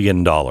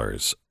 billion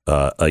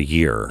a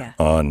year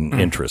on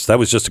interest. That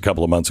was just a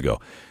couple of months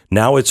ago.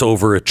 Now it's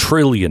over $1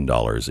 trillion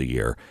a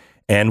year.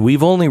 And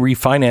we've only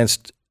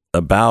refinanced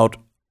about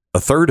a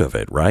third of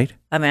it, right?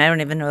 I mean, I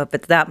don't even know if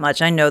it's that much.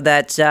 I know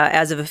that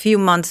as of a few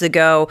months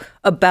ago,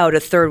 about a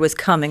third was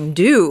coming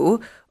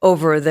due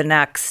over the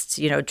next,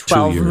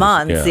 12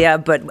 months. Yeah,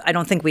 but I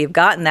don't think we've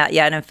gotten that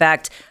yet. And in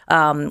fact,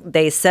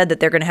 they said that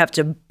they're going to have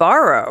to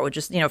borrow,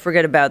 just,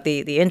 forget about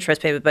the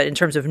interest payment. But in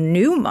terms of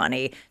new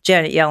money,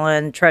 Janet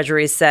Yellen,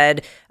 Treasury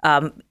said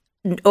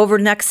over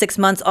the next 6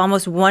 months,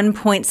 almost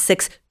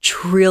 $1.6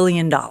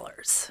 trillion.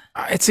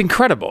 It's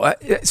incredible.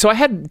 So I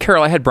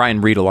had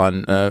Brian Riedel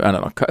on, I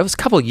don't know, it was a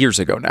couple of years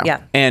ago now.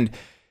 Yeah. And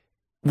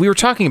we were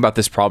talking about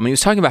this problem. He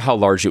was talking about how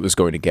large it was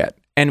going to get.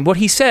 And what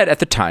he said at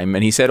the time,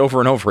 and he said over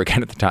and over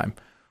again at the time,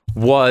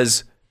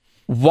 was,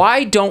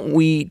 why don't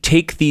we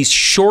take these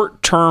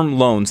short-term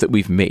loans that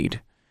we've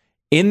made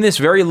in this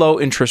very low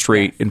interest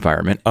rate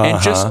environment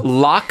and just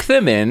lock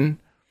them in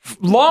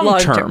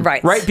long-term,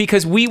 right?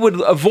 Because we would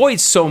avoid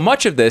so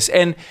much of this.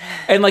 And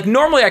like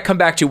normally I come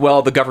back to,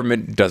 well, the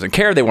government doesn't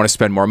care. They want to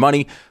spend more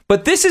money.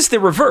 But this is the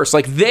reverse.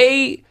 Like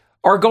they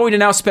are going to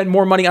now spend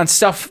more money on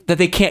stuff that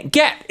they can't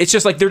get. It's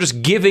just like they're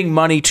just giving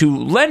money to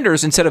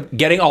lenders instead of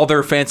getting all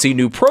their fancy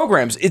new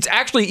programs. It's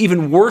actually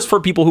even worse for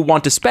people who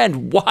want to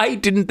spend. Why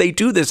didn't they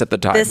do this at the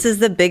time? This is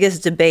the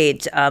biggest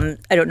debate. I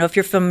don't know if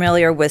you're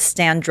familiar with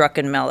Stan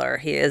Druckenmiller.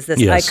 He is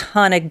this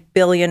iconic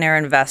billionaire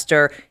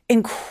investor,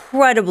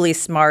 incredibly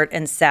smart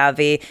and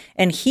savvy.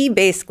 And he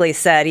basically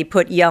said, he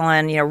put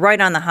Yellen,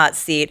 right on the hot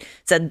seat,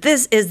 said,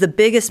 this is the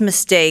biggest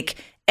mistake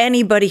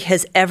anybody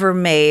has ever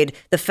made,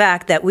 the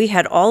fact that we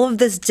had all of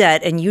this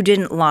debt and you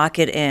didn't lock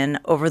it in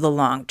over the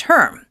long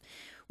term,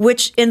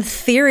 which in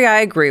theory I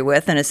agree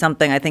with, and is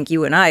something I think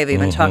you and I have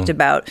even talked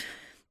about.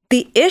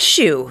 The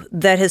issue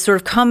that has sort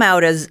of come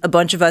out as a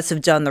bunch of us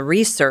have done the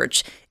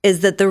research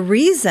is that the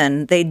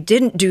reason they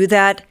didn't do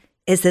that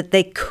is that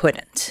they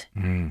couldn't.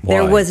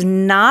 There was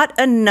not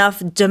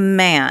enough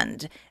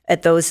demand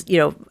at those,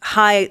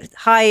 high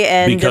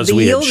end because of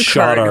the yield curve. Because we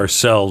had shot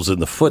ourselves in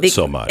the foot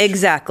so much.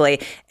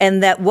 Exactly.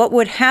 And that what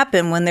would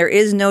happen when there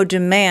is no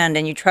demand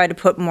and you try to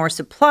put more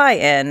supply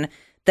in,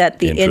 that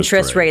the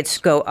interest rates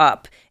go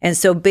up. And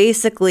so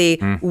basically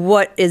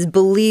what is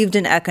believed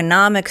in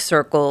economic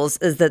circles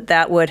is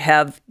that would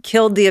have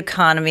killed the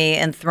economy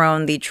and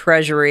thrown the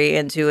Treasury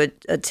into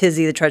a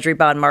tizzy, the Treasury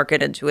bond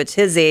market into a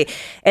tizzy.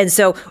 And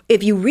so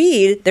if you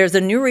read, there's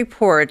a new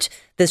report,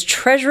 this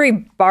Treasury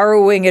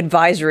Borrowing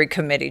Advisory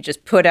Committee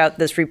just put out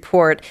this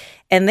report,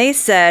 and they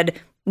said,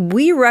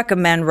 we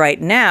recommend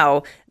right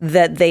now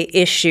that they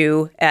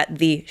issue at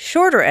the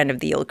shorter end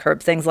of the yield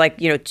curve, things like,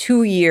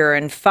 2-year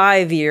and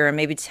 5-year and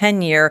maybe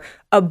 10-year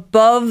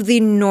above the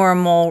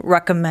normal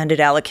recommended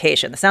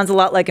allocation. That sounds a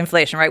lot like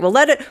inflation, right? We'll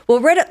let it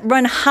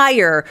run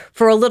higher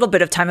for a little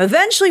bit of time.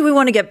 Eventually we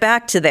want to get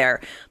back to there.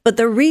 But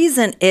the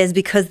reason is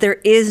because there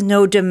is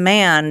no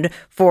demand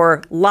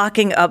for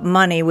locking up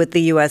money with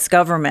the US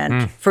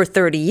government for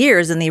 30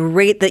 years, and the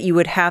rate that you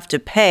would have to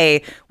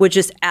pay would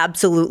just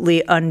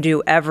absolutely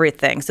undo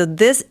everything. So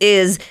this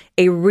is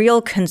a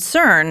real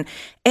concern,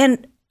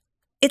 and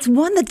it's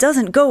one that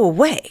doesn't go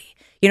away.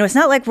 It's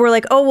not like we're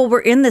like, oh, well, we're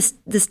in this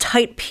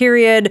tight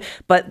period,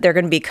 but they're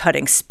going to be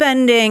cutting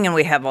spending and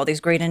we have all these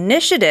great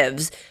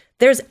initiatives.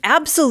 There's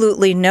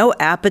absolutely no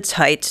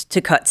appetite to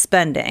cut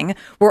spending.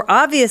 We're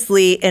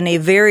obviously in a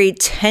very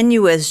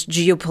tenuous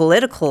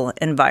geopolitical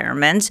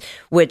environment,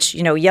 which,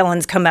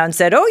 Yellen's come out and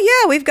said, oh,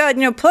 yeah, we've got,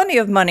 plenty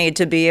of money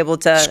to be able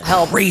to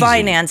help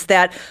finance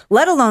that,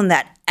 let alone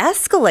that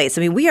escalates.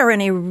 I mean, we are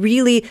in a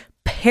really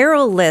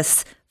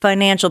perilous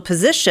financial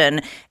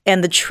position,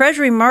 and the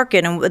Treasury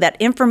market and that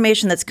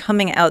information that's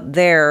coming out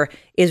there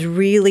is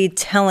really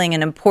telling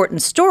an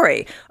important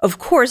story. Of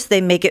course,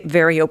 they make it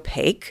very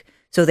opaque,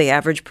 so the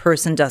average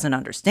person doesn't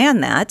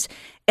understand that.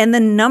 And the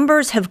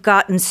numbers have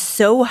gotten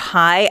so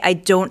high, I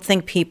don't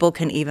think people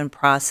can even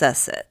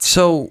process it.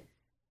 So,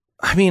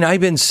 I've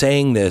been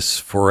saying this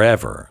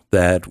forever,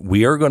 that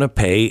we are going to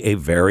pay a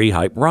very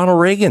high... Ronald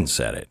Reagan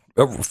said it.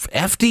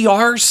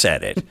 FDR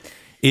said it.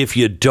 If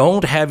you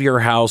don't have your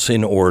house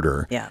in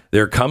order,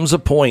 there comes a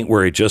point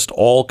where it just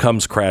all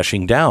comes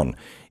crashing down.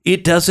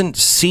 It doesn't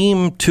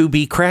seem to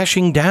be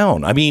crashing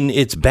down.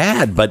 It's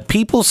bad, but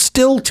people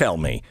still tell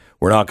me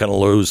we're not going to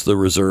lose the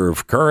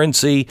reserve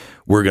currency.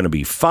 We're going to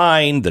be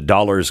fine. The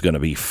dollar is going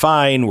to be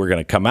fine. We're going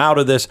to come out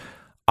of this.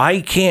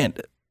 They can't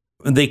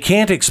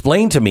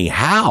explain to me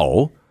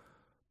how,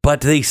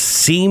 but they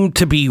seem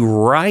to be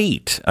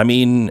right.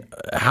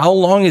 How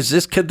long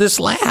could this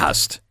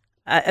last?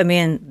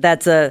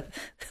 That's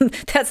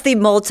the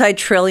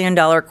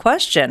multi-trillion-dollar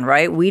question,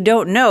 right? We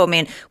don't know.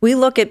 We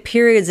look at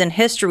periods in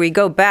history, we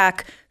go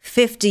back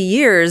 50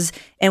 years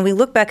and we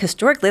look back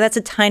historically, that's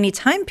a tiny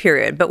time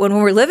period. But when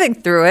we're living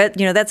through it,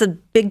 that's a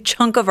big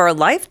chunk of our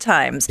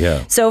lifetimes.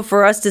 Yeah. So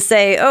for us to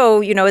say,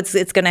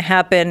 it's going to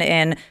happen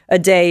in a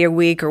day, a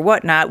week or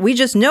whatnot, we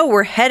just know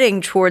we're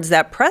heading towards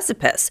that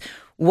precipice.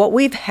 What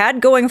we've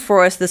had going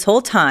for us this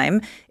whole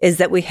time is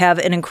that we have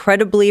an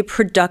incredibly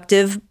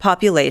productive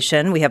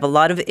population. We have a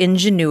lot of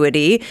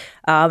ingenuity,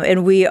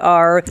 and we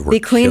are the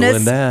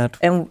cleanest. That.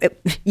 And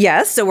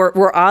yes, so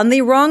we're on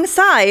the wrong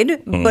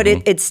side, but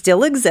it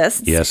still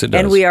exists. Yes, it does.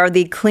 And we are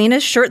the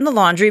cleanest shirt in the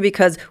laundry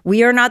because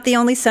we are not the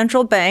only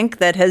central bank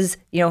that has,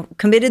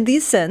 committed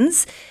these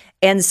sins.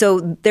 And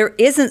so there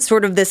isn't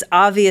sort of this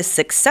obvious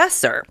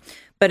successor.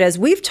 But as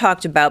we've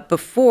talked about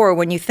before,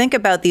 when you think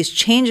about these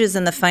changes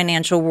in the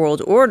financial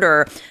world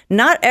order,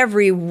 not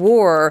every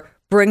war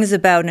brings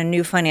about a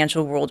new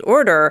financial world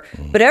order.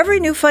 But every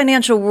new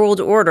financial world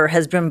order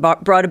has been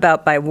brought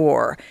about by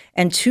war.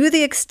 And to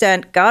the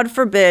extent, God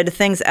forbid,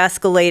 things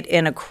escalate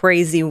in a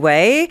crazy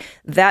way,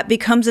 that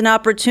becomes an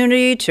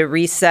opportunity to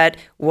reset.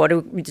 What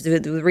do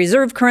the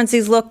reserve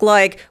currencies look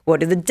like? What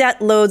do the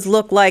debt loads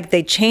look like?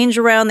 They change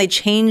around. They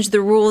change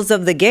the rules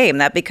of the game.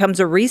 That becomes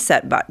a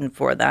reset button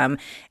for them.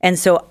 And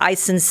so I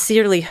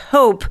sincerely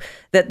hope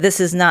that this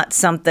is not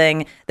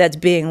something that's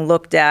being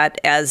looked at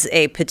as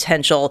a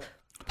potential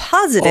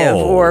positive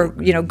or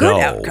good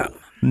outcome.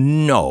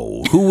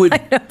 No. Who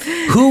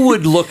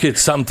would look at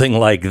something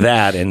like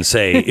that and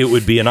say it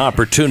would be an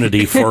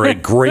opportunity for a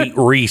great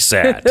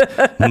reset?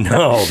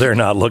 No, they're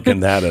not looking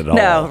that at all.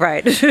 No,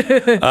 right.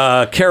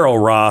 Carol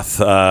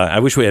Roth, I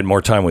wish we had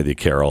more time with you,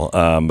 Carol,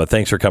 but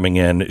thanks for coming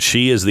in.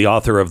 She is the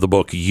author of the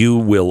book, You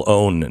Will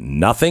Own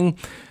Nothing.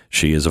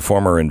 She is a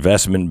former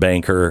investment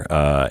banker,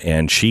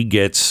 and she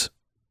gets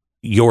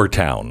your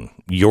town,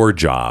 your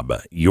job,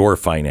 your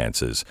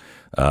finances.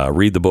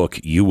 Read the book,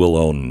 You Will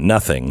Own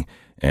Nothing,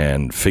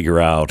 and figure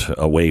out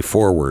a way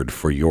forward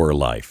for your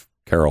life.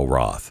 Carol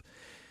Roth.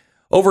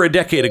 Over a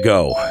decade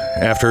ago,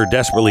 after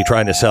desperately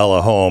trying to sell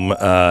a home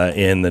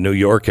in the New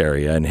York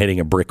area and hitting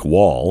a brick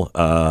wall,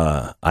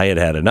 I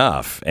had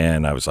enough.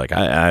 And I was like,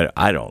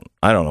 I don't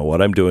know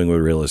what I'm doing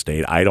with real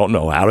estate. I don't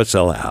know how to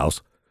sell a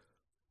house.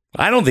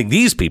 I don't think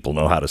these people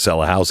know how to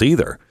sell a house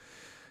either.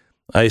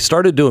 I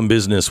started doing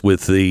business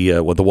with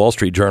what the Wall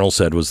Street Journal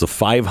said was the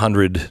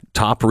 500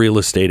 top real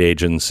estate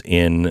agents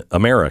in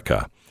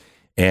America.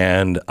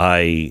 And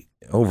I,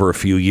 over a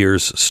few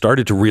years,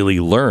 started to really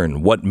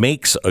learn what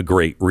makes a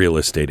great real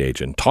estate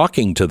agent,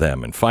 talking to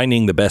them and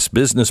finding the best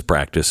business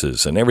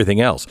practices and everything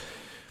else.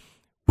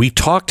 We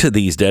talked to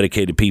these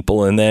dedicated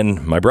people, and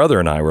then my brother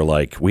and I were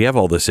like, we have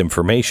all this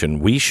information.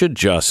 We should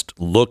just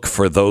look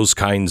for those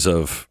kinds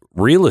of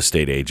real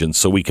estate agents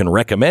so we can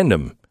recommend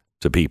them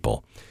to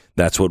people.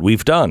 That's what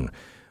we've done.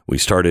 We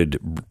started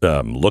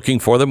looking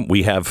for them.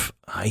 We have,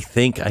 I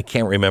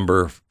can't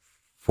remember,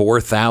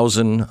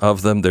 4,000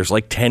 of them. There's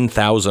like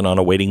 10,000 on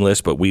a waiting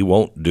list, but we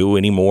won't do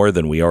any more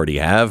than we already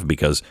have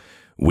because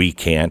we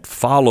can't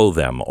follow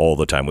them all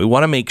the time. We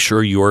want to make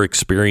sure your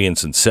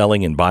experience in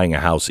selling and buying a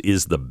house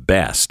is the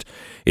best.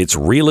 It's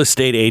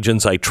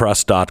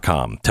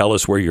realestateagentsitrust.com. Tell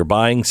us where you're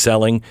buying,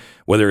 selling,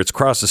 whether it's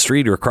across the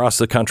street or across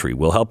the country.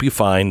 We'll help you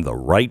find the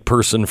right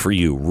person for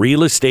you.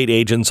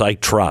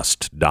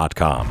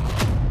 realestateagentsitrust.com.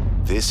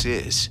 This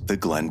is the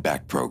Glenn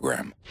Beck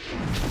Program.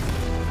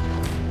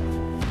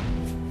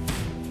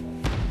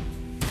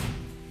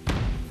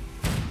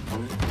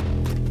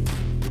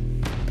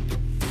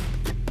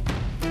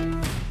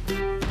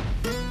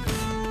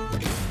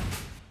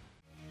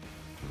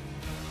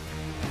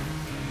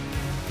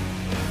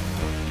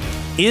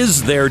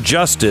 Is there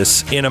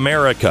justice in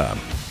America?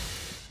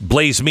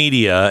 Blaze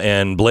Media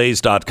and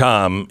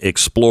Blaze.com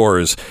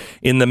explores.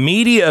 In the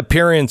media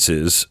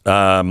appearances,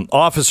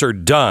 Officer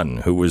Dunn,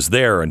 who was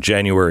there on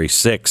January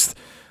 6th,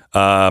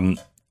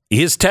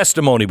 his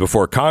testimony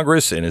before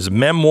Congress and his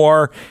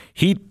memoir,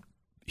 he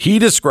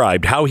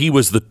described how he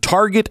was the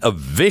target of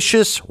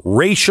vicious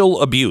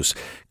racial abuse,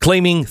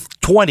 claiming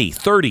 20,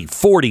 30,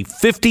 40,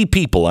 50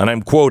 people, and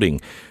I'm quoting,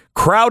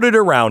 crowded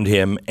around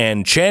him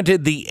and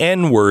chanted the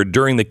N-word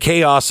during the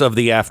chaos of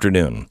the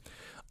afternoon.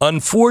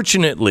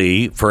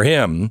 Unfortunately for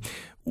him,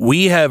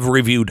 we have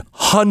reviewed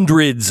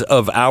hundreds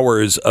of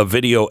hours of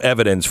video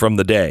evidence from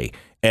the day,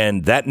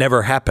 and that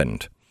never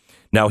happened.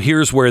 Now,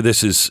 here's where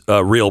this is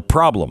a real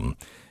problem.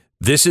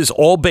 This is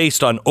all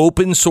based on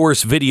open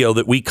source video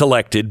that we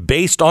collected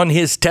based on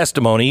his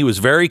testimony. He was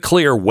very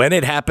clear when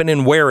it happened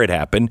and where it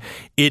happened.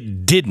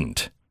 It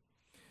didn't.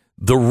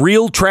 The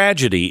real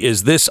tragedy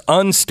is this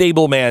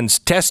unstable man's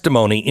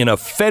testimony in a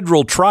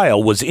federal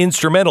trial was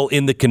instrumental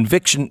in the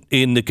conviction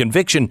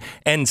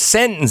and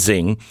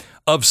sentencing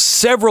of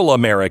several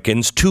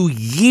Americans to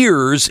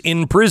years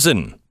in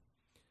prison.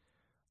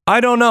 I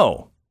don't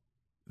know.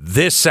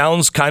 This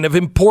sounds kind of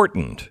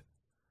important.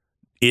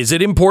 Is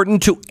it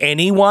important to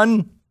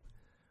anyone?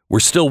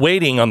 We're still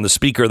waiting on the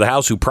Speaker of the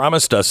House who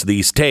promised us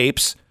these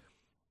tapes.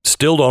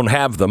 Still don't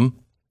have them.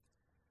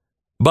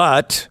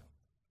 But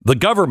the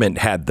government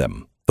had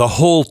them the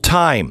whole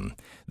time.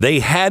 They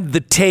had the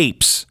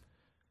tapes.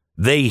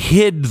 They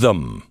hid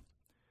them.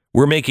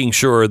 We're making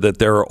sure that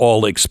they're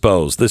all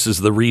exposed. This is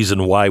the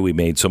reason why we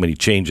made so many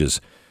changes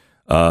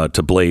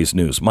to Blaze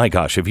News. My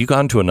gosh, have you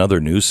gone to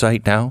another news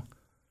site now?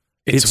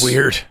 It's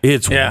weird.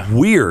 It's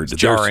weird. It's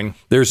jarring.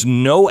 There's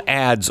no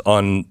ads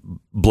on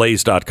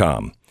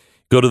Blaze.com.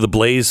 Go to the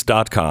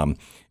Blaze.com.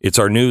 It's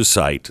our news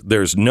site.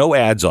 There's no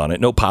ads on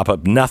it, no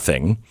pop-up,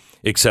 nothing,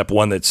 except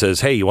one that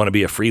says, hey, you want to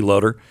be a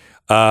freeloader?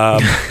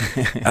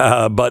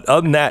 But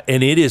other than that,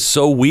 and it is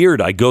so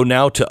weird. I go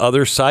now to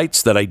other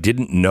sites that I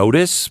didn't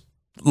notice,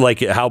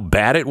 like how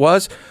bad it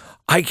was.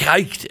 I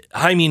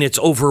mean, it's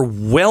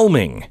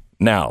overwhelming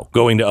now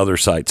going to other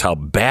sites, how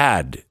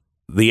bad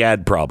the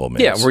ad problem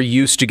is. Yeah, we're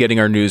used to getting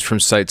our news from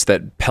sites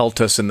that pelt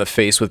us in the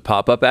face with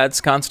pop-up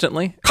ads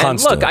constantly.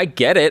 And look, I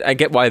get it. I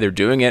get why they're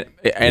doing it.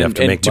 And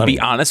to be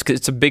honest,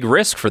 it's a big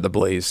risk for the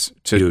Blaze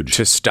to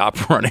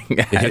stop running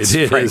ads,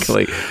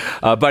 frankly.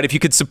 But if you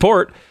could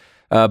support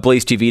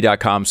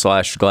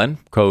blazetv.com/Glenn,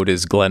 code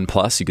is Glenn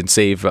Plus. You can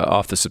save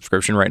off the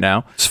subscription right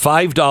now. It's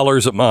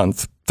 $5 a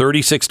month,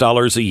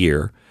 $36 a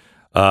year.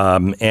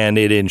 And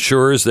it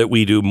ensures that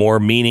we do more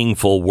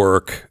meaningful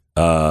work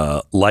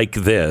like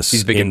this.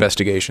 These big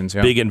investigations.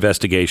 Yeah. Big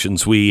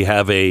investigations. We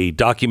have a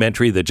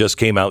documentary that just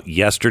came out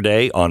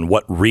yesterday on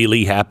what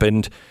really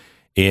happened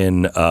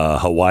in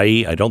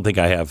Hawaii. I don't think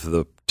I have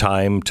the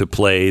time to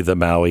play the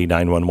Maui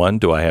 911.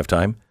 Do I have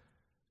time?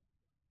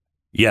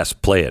 Yes,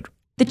 play it.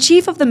 The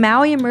chief of the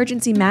Maui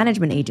Emergency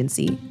Management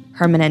Agency,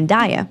 Herman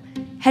Andaya,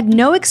 had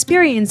no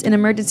experience in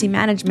emergency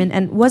management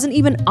and wasn't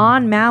even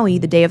on Maui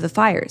the day of the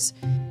fires.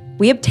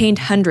 We obtained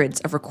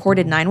hundreds of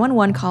recorded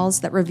 911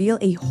 calls that reveal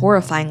a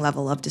horrifying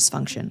level of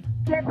dysfunction.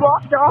 They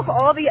blocked off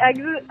all the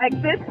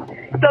exits,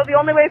 so the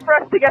only way for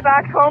us to get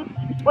back home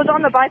was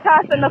on the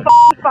bypass, and the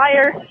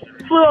fire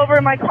flew over.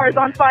 My car's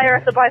on fire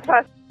at the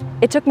bypass.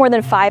 It took more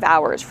than 5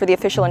 hours for the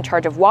official in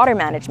charge of water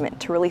management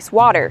to release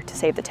water to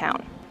save the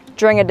town.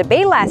 During a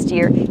debate last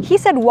year, he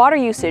said water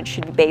usage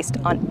should be based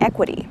on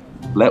equity.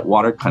 Let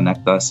water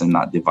connect us and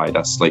not divide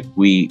us. Like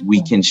we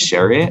can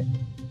share it,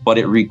 but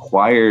it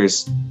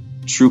requires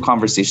true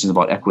conversations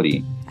about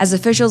equity. As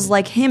officials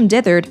like him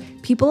dithered,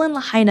 people in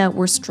Lahaina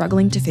were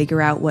struggling to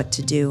figure out what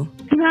to do.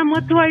 Ma'am,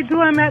 what do I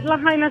do? I'm at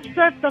Lahaina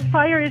Strip. The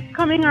fire is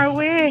coming our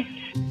way.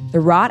 The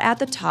rot at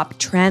the top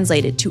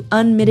translated to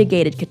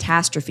unmitigated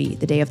catastrophe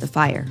the day of the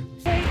fire.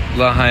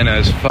 Lahaina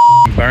is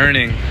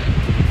burning.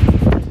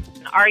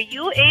 Are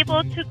you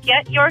able to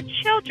get your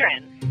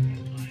children?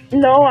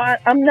 No,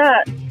 I'm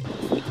not.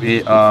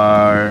 We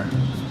are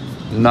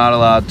not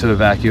allowed to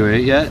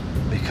evacuate yet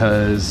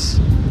because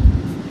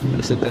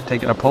they're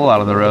taking a pole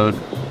out of the road.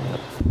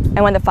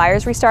 And when the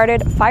fires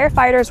restarted,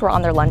 firefighters were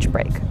on their lunch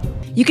break.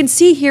 You can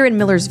see here in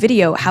Miller's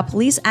video how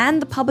police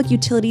and the public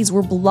utilities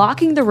were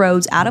blocking the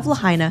roads out of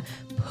Lahaina,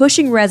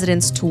 pushing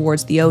residents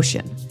towards the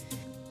ocean.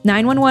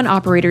 911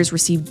 operators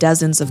received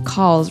dozens of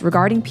calls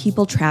regarding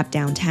people trapped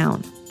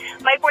downtown.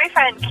 My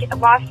boyfriend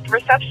lost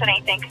reception, I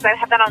think, because I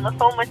have been on the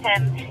phone with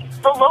him.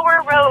 The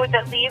lower road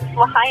that leaves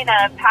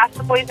Lahaina past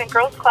the Boys and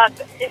Girls Club,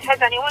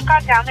 has anyone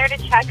gone down there to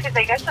check? Because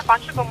I guess a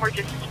bunch of them were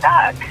just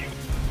stuck.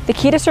 The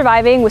key to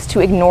surviving was to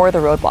ignore the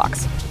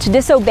roadblocks, to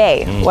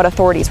disobey what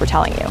authorities were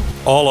telling you.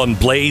 All on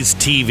Blaze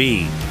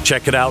TV.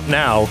 Check it out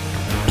now,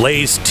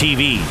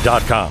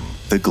 blazetv.com.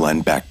 The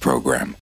Glenn Beck Program.